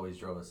Kobe always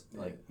drove us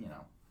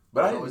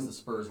But I always the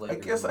Spurs. Lakers. I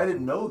guess I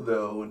didn't know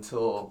though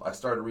until I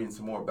started reading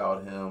some more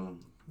about him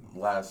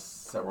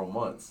last several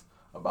months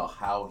about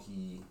how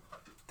he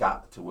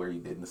got to where he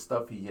did and the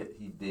stuff he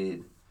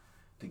did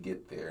to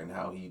get there, and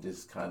how he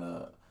just kind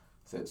of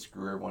said,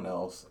 screw everyone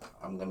else.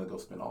 I'm going to go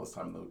spend all this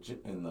time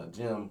in the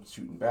gym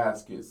shooting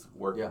baskets,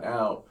 working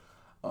out.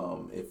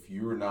 If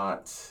you're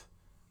not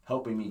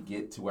helping me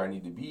get to where I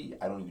need to be,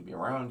 I don't need to be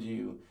around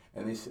you.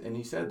 And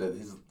he said that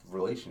his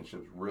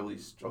relationships really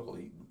struggled.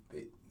 He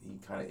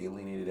kind of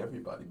alienated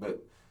everybody.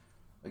 But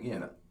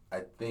again, I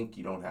think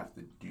you don't have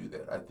to do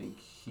that. I think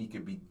he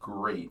could be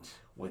great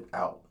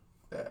without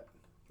that.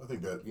 I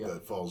think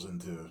that falls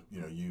into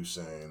you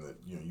saying that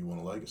you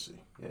want a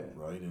legacy,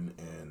 right?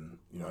 And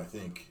I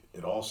think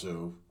it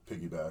also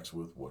piggybacks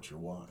with what's your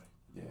why,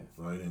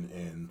 right?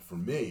 And for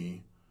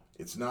me,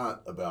 it's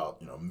not about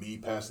me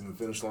passing the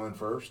finish line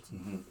first.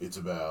 Mm-hmm. It's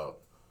about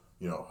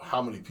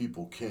how many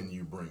people can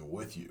you bring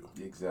with you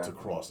to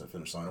cross that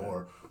finish line,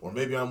 or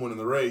maybe I'm winning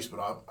the race, but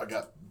I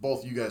got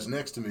both you guys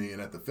next to me,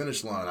 and at the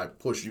finish line I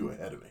push you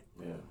ahead of me.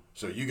 Yeah.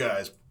 So you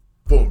guys,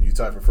 boom, you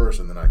tie for first,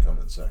 and then I come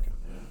in second.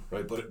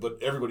 Right, but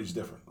everybody's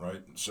different,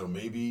 right? So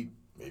maybe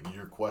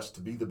your quest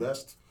to be the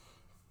best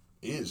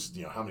is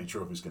how many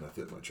trophies can I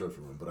fit in my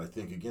trophy room? But I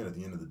think again at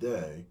the end of the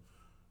day,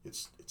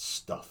 it's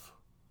stuff,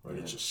 right?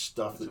 Yeah. It's just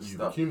stuff that you've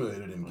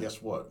accumulated, and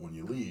guess what? When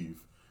you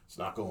leave, it's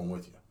not going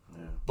with you.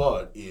 Yeah.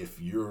 But if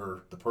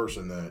you're the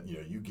person that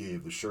you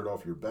gave the shirt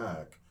off your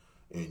back,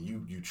 and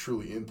you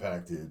truly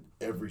impacted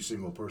every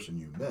single person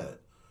you met,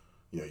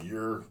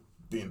 you're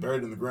being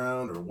buried in the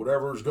ground or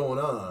whatever's going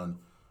on.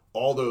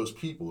 All those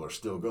people are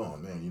still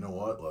going, man, you know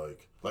what?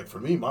 Like for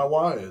me, my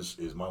why is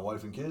my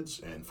wife and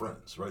kids and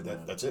friends, right?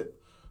 That's it.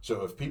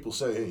 So if people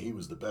say, hey, he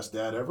was the best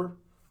dad ever,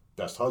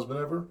 best husband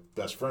ever,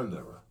 best friend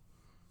ever,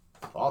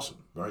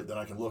 awesome, right? Then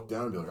I can look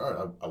down and be like, all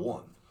right, I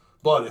won.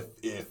 But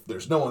if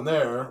there's no one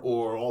there,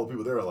 or all the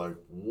people there are like,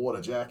 what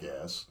a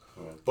jackass,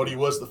 but he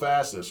was the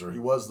fastest, or he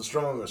was the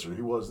strongest, or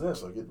he was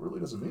this, like it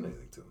really doesn't mean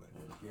anything to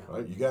me,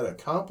 right? You got to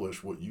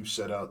accomplish what you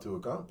set out to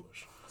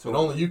accomplish. So, and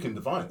only you can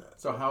define that.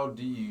 So how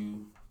do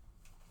you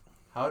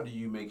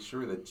make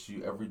sure that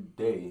you every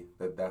day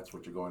that's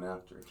what you're going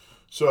after?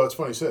 So it's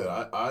funny you say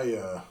that.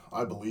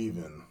 I believe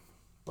in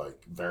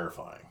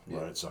verifying,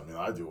 right? So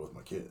I do it with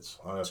my kids.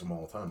 I ask them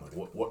all the time,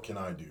 what can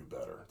I do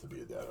better to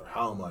be a dad, or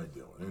how am I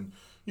doing? And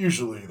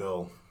usually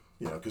they'll,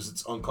 because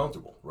it's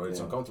uncomfortable, right? It's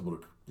uncomfortable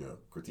to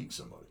critique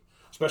somebody,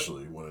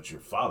 especially when it's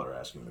your father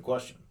asking the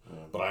question.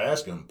 Yeah. But I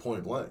ask him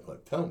point blank,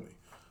 tell me.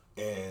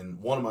 And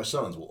one of my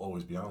sons will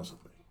always be honest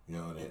with me,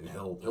 and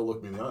he'll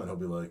look me in the eye and he'll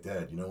be like,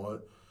 Dad, you know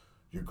what?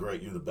 You're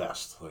great. You're the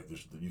best.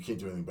 You can't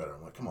do anything better.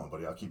 I'm like, come on,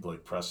 buddy. I'll keep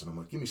pressing. I'm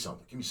like, give me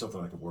something. Give me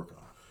something I can work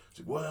on.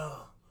 He's like,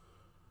 well,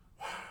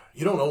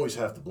 you don't always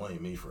have to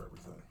blame me for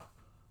everything.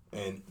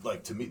 And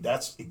to me,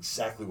 that's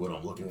exactly what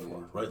I'm looking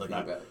for, right?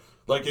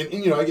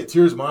 I get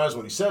tears in my eyes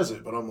when he says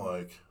it, but I'm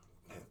like,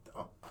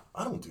 man,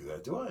 I don't do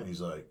that, do I? And he's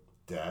like,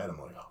 Dad.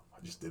 I'm like, oh,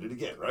 I just did it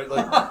again, right?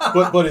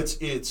 But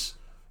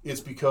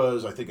it's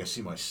because I think I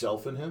see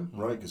myself in him,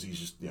 right? Because he's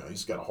just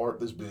he's got a heart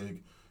this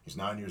big. He's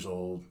 9 years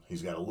old.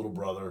 He's got a little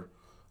brother.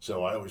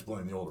 So I always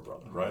blame the older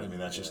brother, right? I mean,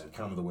 that's just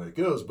kind of the way it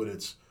goes. But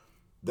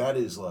that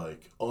is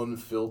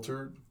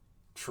unfiltered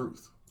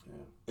truth.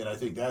 Yeah. And I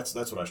think that's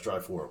what I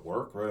strive for at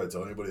work, right? I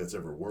tell anybody that's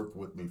ever worked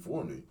with me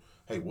for me,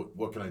 hey,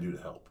 what can I do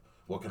to help?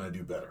 What can I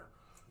do better?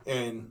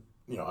 And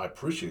I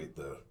appreciate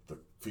the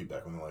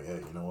feedback when they're like, hey,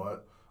 you know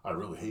what? I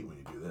really hate when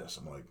you do this.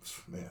 I'm like,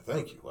 man,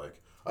 thank you.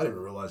 Like, I didn't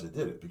even realize I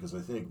did it, because I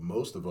think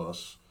most of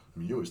us,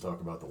 you always talk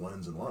about the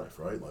lens in life,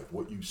 right? Like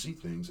what you see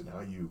things and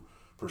how you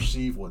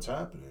perceive what's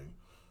happening.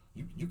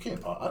 You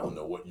can't, I don't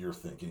know what you're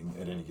thinking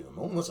at any given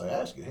moment unless I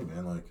ask you, hey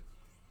man, like,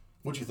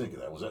 what'd you think of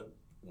that?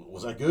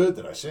 Was that good?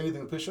 Did I say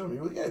anything that pissed you off?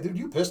 You're like, yeah, dude,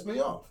 you pissed me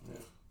off. Yeah.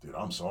 Dude,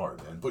 I'm sorry,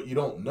 man. But you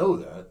don't know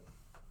that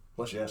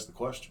unless you ask the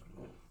question,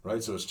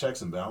 right? So it's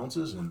checks and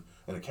balances and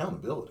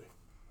accountability,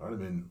 right? I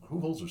mean, who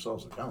holds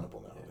themselves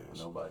accountable nowadays?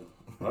 Yeah, nobody.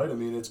 Right? I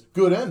mean, it's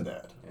good and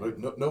bad, right?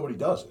 Nobody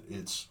does it.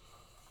 It's,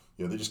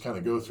 they just kind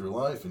of go through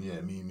life and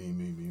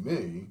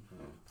me.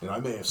 And I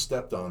may have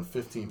stepped on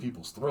 15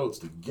 people's throats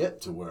to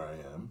get to where I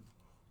am,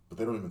 but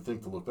they don't even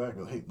think to look back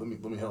and go, hey, let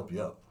me help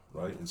you up,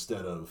 right?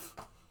 Instead of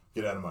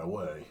get out of my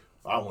way.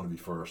 I want to be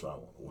first. I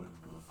want to win.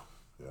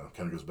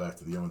 Kind of goes back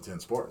to the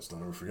 0-10 Spartans.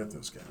 Don't ever forget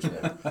those guys.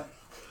 Yeah.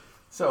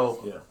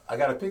 So I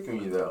got to pick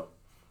on you though.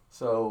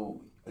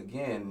 So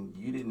again,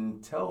 you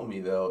didn't tell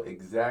me though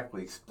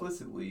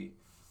explicitly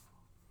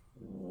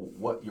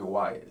what your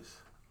why is.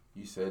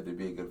 You said to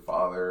be a good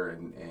father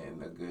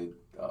and a good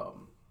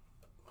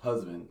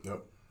husband.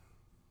 Yep.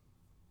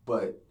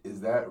 But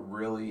is that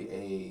really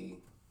a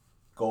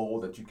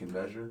goal that you can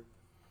measure?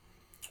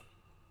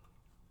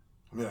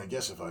 I mean, I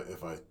guess if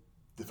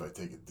I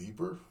take it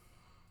deeper,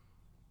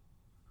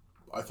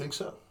 I think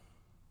so.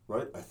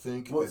 Right? I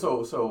think. Well,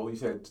 so you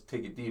said to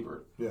take it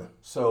deeper. Yeah.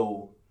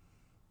 So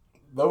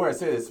the way I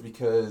say this is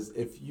because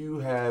if you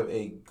have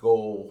a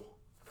goal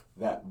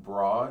that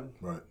broad,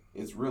 right,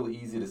 it's really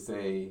easy to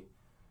say,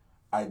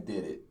 I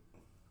did it,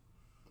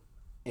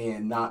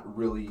 and not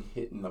really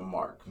hitting the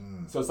mark.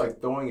 So it's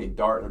like throwing a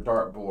dart in a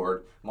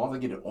dartboard. As long as I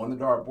get it on the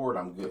dartboard,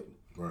 I'm good.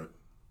 Right.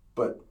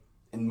 But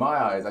in my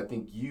eyes, I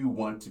think you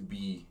want to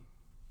be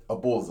a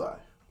bullseye,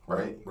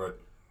 right? Right.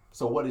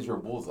 So what is your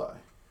bullseye?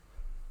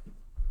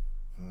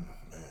 Man,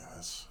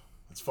 that's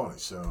funny.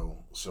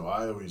 So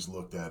I always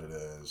looked at it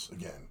as,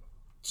 again,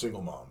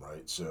 single mom,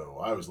 right? So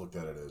I always looked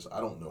at it as, I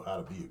don't know how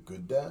to be a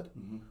good dad,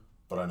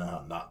 but I know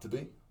how not to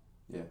be.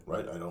 Yeah.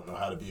 Right? I don't know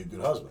how to be a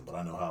good husband, but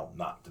I know how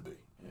not to be.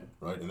 Yeah.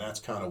 Right? And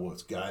that's kind of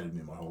what's guided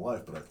me my whole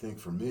life. But I think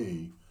for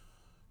me,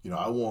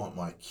 I want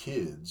my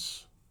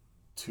kids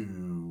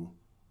to,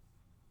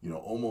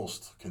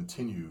 almost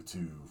continue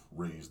to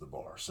raise the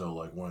bar. So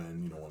like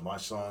when my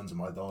sons and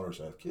my daughters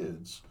have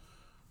kids,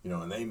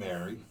 and they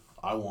marry,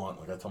 I want,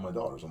 like I tell my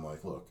daughters, I'm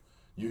like, look,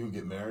 you can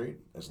get married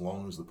as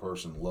long as the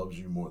person loves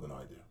you more than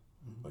I do.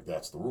 Like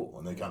that's the rule.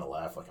 And they kind of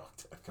laugh like,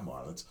 oh, come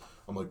on.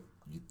 I'm like,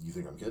 you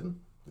think I'm kidding?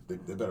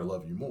 They better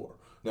love you more.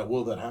 Now,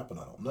 will that happen?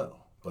 I don't know.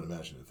 But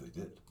imagine if they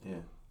did.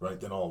 Yeah. Right?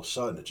 Then all of a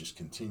sudden it just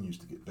continues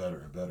to get better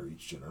and better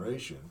each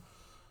generation.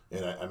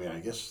 And I mean, I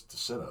guess to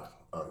set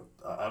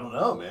I don't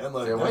know, man.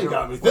 Like, now you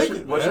got me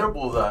thinking. What's your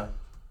bullseye?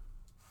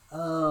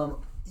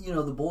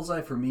 The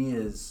bullseye for me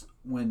is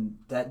when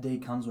that day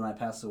comes when I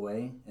pass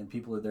away and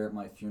people are there at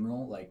my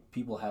funeral, like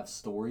people have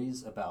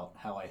stories about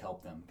how I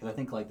helped them. Because I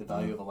think like the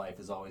value of a life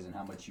is always in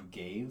how much you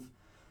gave.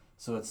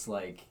 So it's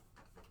like,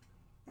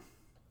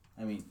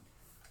 I mean,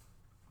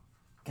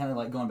 kind of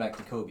like going back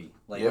to Kobe.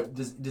 Like,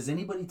 does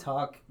anybody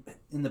talk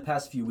in the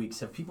past few weeks?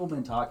 Have people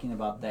been talking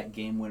about that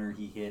game winner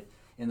he hit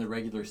in the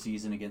regular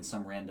season against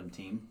some random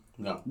team?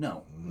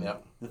 No.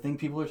 Yep. The thing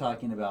people are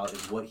talking about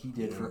is what he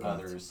did for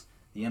others,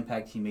 the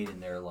impact he made in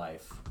their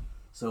life.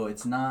 So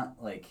it's not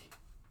like,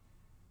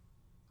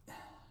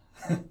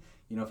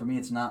 for me,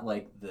 it's not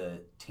like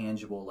the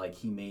tangible, like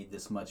he made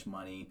this much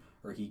money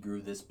or he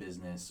grew this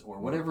business or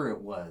whatever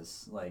it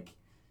was. Like,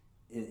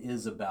 it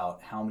is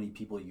about how many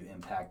people you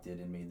impacted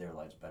and made their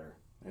lives better.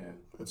 Yeah,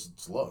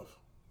 it's love,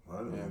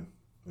 right? I mean,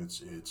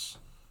 it's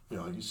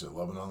like you said,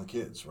 loving on the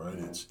kids, right?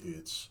 Yeah.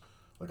 It's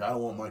like I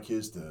don't want my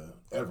kids to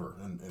ever,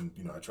 and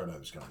I try to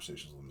have these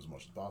conversations with them as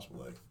much as possible.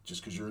 Like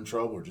just because you're in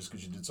trouble or just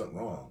because you did something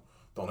wrong,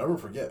 don't ever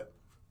forget,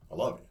 I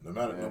love you,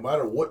 no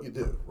matter what you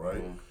do,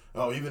 right? Yeah.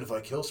 Oh, even if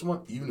I kill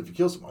someone,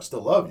 I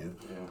still love you.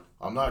 Yeah.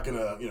 I'm not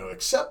gonna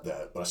accept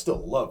that, but I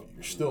still love you.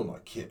 You're still my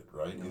kid,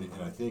 right? And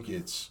I think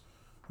that's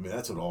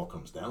what it all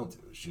comes down to.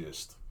 It's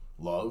just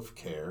love,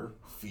 care,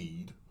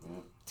 feed,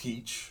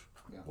 teach,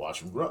 watch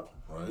them grow,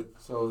 right?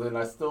 So then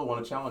I still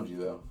want to challenge you,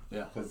 though.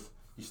 Yeah. Because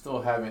you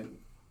still haven't,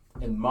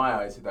 in my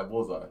eyes, hit that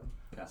bullseye.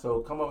 Yeah.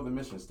 So come up with a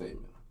mission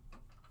statement.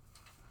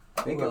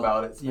 Think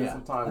about it. Spend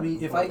some time. I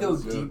mean, if I go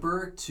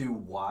deeper to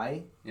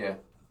why,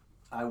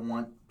 I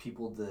want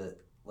people to,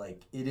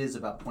 like, it is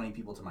about pointing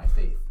people to my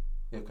faith.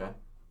 Okay.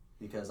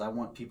 Because I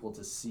want people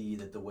to see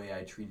that the way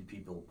I treated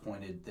people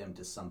pointed them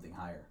to something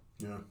higher.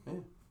 Yeah.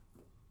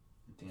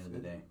 At the end of the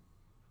day.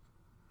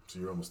 So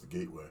you're almost the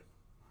gateway.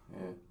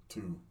 Yeah.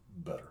 To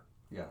better.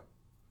 Yeah.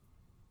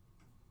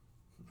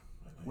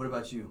 What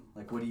about you?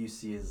 Like, what do you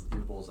see as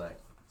your bullseye?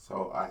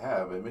 So I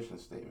have a mission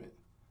statement.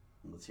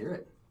 Let's hear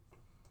it.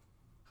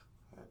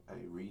 I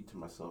read to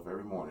myself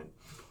every morning.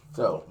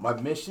 So, my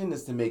mission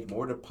is to make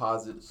more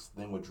deposits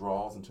than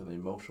withdrawals into the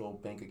emotional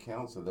bank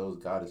accounts of those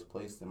God has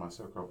placed in my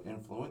circle of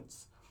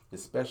influence,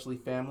 especially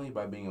family,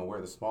 by being aware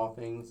of the small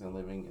things and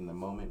living in the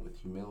moment with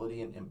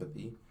humility and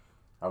empathy.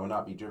 I will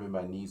not be driven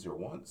by needs or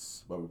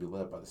wants, but will be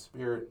led by the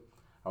Spirit.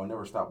 I will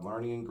never stop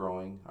learning and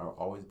growing. I will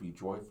always be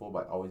joyful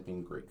by always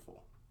being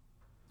grateful.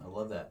 I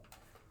love that.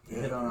 You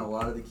hit on a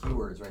lot of the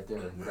keywords right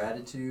there.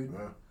 Gratitude.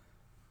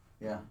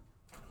 Yeah.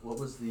 What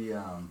was the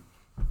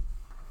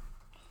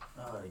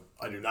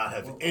I do not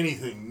have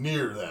anything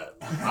near that.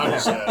 I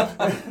just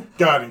have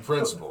guiding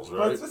principles, But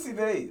right? just see,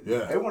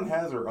 Yeah. everyone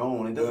has their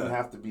own. It doesn't Yeah.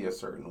 have to be a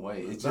certain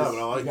way. It's No, just but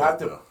I like you have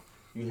that, to though.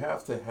 you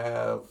have to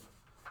have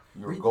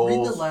your read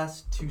goals. the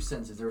last two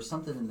sentences. There was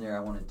something in there I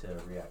wanted to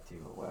react to.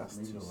 The last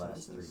Maybe two the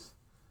last sentences.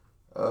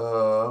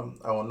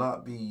 I will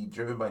not be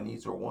driven by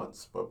needs or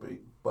wants, but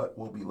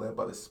will be led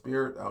by the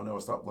Spirit. I will never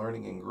stop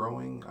learning and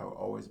growing. I will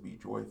always be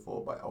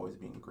joyful by always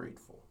being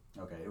grateful.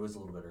 Okay, it was a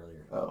little bit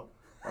earlier.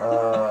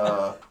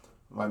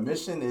 My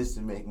mission is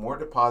to make more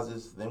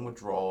deposits than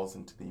withdrawals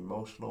into the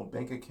emotional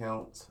bank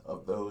accounts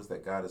of those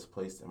that God has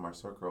placed in my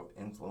circle of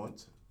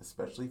influence,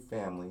 especially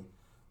family,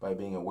 by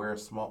being aware of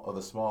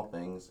the small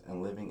things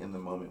and living in the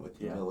moment with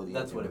humility.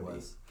 That's and what it empathy.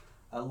 was.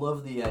 I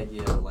love the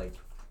idea, like,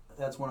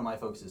 that's one of my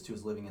focuses too,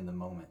 is living in the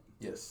moment.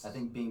 Yes. I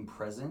think being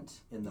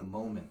present in the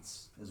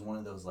moments is one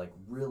of those, like,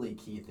 really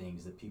key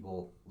things that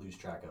people lose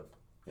track of.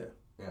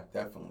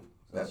 Definitely.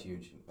 That's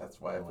huge. That's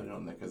why I put it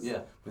on there, because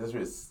Yeah. with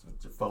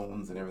your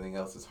phones and everything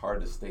else, it's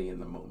hard to stay in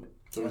the moment.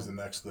 It's always the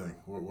next thing.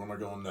 Where am I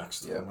going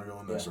next? Yeah. Where am I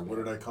going next? Yeah. Or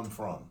where did I come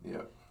from?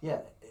 Yeah.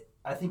 Yeah,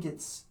 I think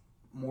it's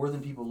more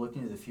than people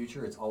looking to the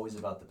future, it's always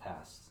about the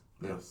past.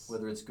 Yes.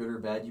 Whether it's good or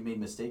bad, you made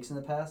mistakes in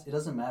the past, it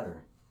doesn't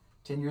matter.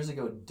 10 years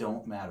ago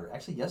don't matter.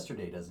 Actually,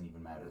 yesterday doesn't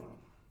even matter.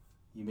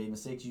 You made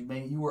mistakes,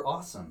 you were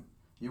awesome.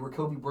 You were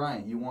Kobe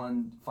Bryant, you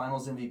won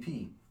finals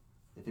MVP.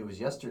 If it was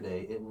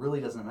yesterday, it really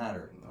doesn't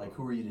matter. No. Like,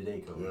 who are you today,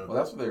 Kobe? Yeah. Well,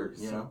 that's what they were.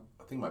 You know?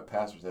 I think my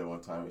pastor said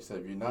one time. He said,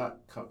 "If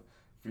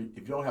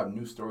you don't have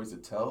new stories to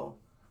tell,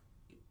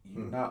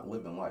 you're not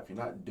living life. You're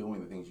not doing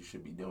the things you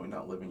should be doing. You're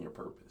not living your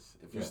purpose.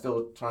 If you're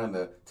still trying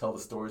to tell the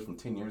stories from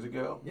 10 years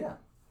ago, Yeah.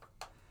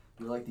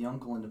 You're like the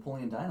uncle in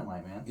Napoleon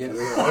Dynamite, man. yes.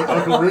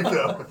 Uncle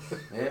Rico.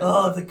 Yeah.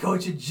 Oh, if the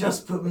coach had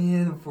just put me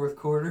in the fourth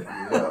quarter.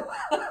 Yeah.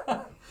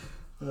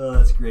 Oh,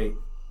 that's great.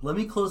 Let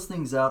me close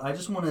things out. I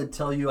just want to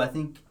tell you, I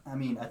think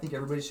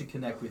everybody should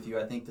connect with you.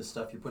 I think the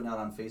stuff you're putting out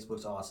on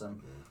Facebook's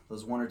awesome.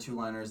 Those 1 or 2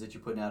 liners that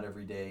you're putting out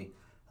every day.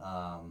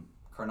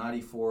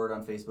 Carnati Ford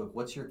on Facebook.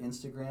 What's your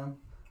Instagram?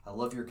 I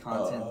love your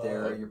content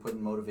there. You're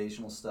putting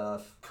motivational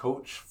stuff.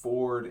 Coach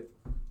Ford.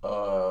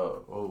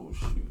 Oh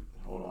shoot!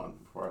 Hold on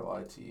before I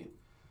lie to you.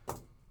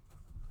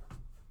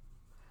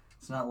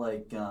 It's not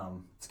like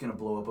it's gonna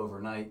blow up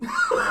overnight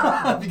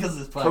because of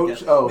this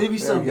podcast. Coach- maybe there we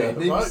someday. go.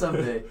 Maybe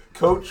someday.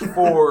 Coach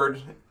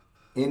Ford,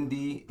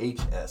 Indy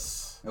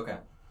HS. Okay.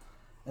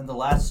 And the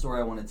last story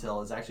I want to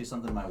tell is actually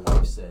something my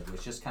wife said,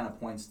 which just kind of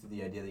points to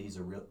the idea that he's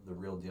the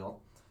real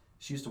deal.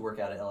 She used to work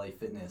out at LA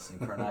Fitness, and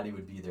Carnati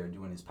would be there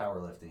doing his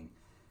powerlifting.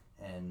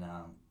 And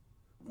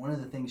one of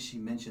the things she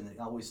mentioned that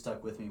always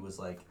stuck with me was,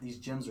 like, these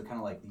gyms are kind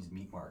of like these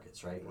meat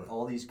markets, right? Where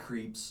all these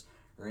creeps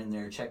are in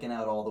there checking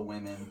out all the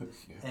women.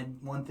 And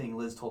one thing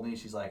Liz told me,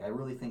 she's like, I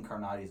really think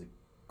Carnati's a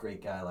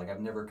great guy. Like,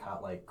 I've never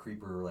caught, like,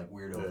 creeper or, like,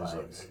 weirdo Yeah, it's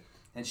vibes. like,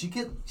 And she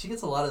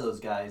gets a lot of those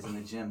guys in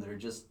the gym that are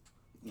just,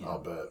 you know, I'll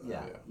bet.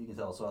 Yeah, Yeah. you can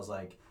tell. So I was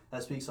like,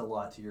 that speaks a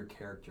lot to your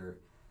character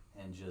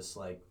and just,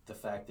 like, the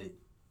fact that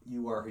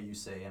you are who you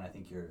say, and I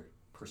think you're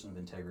a person of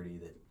integrity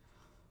that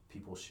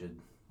people should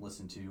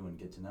listen to and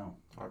get to know.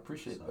 I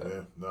appreciate So- that.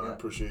 Yeah, no, Yeah. I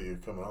appreciate you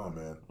coming on,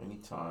 man.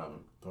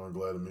 Anytime. Darn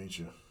glad to meet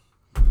you.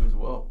 You as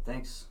well.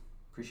 Thanks.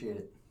 Appreciate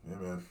it. Yeah,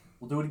 man.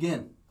 We'll do it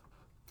again.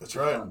 That's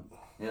right. Fun.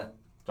 Yeah.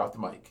 Drop the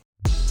mic.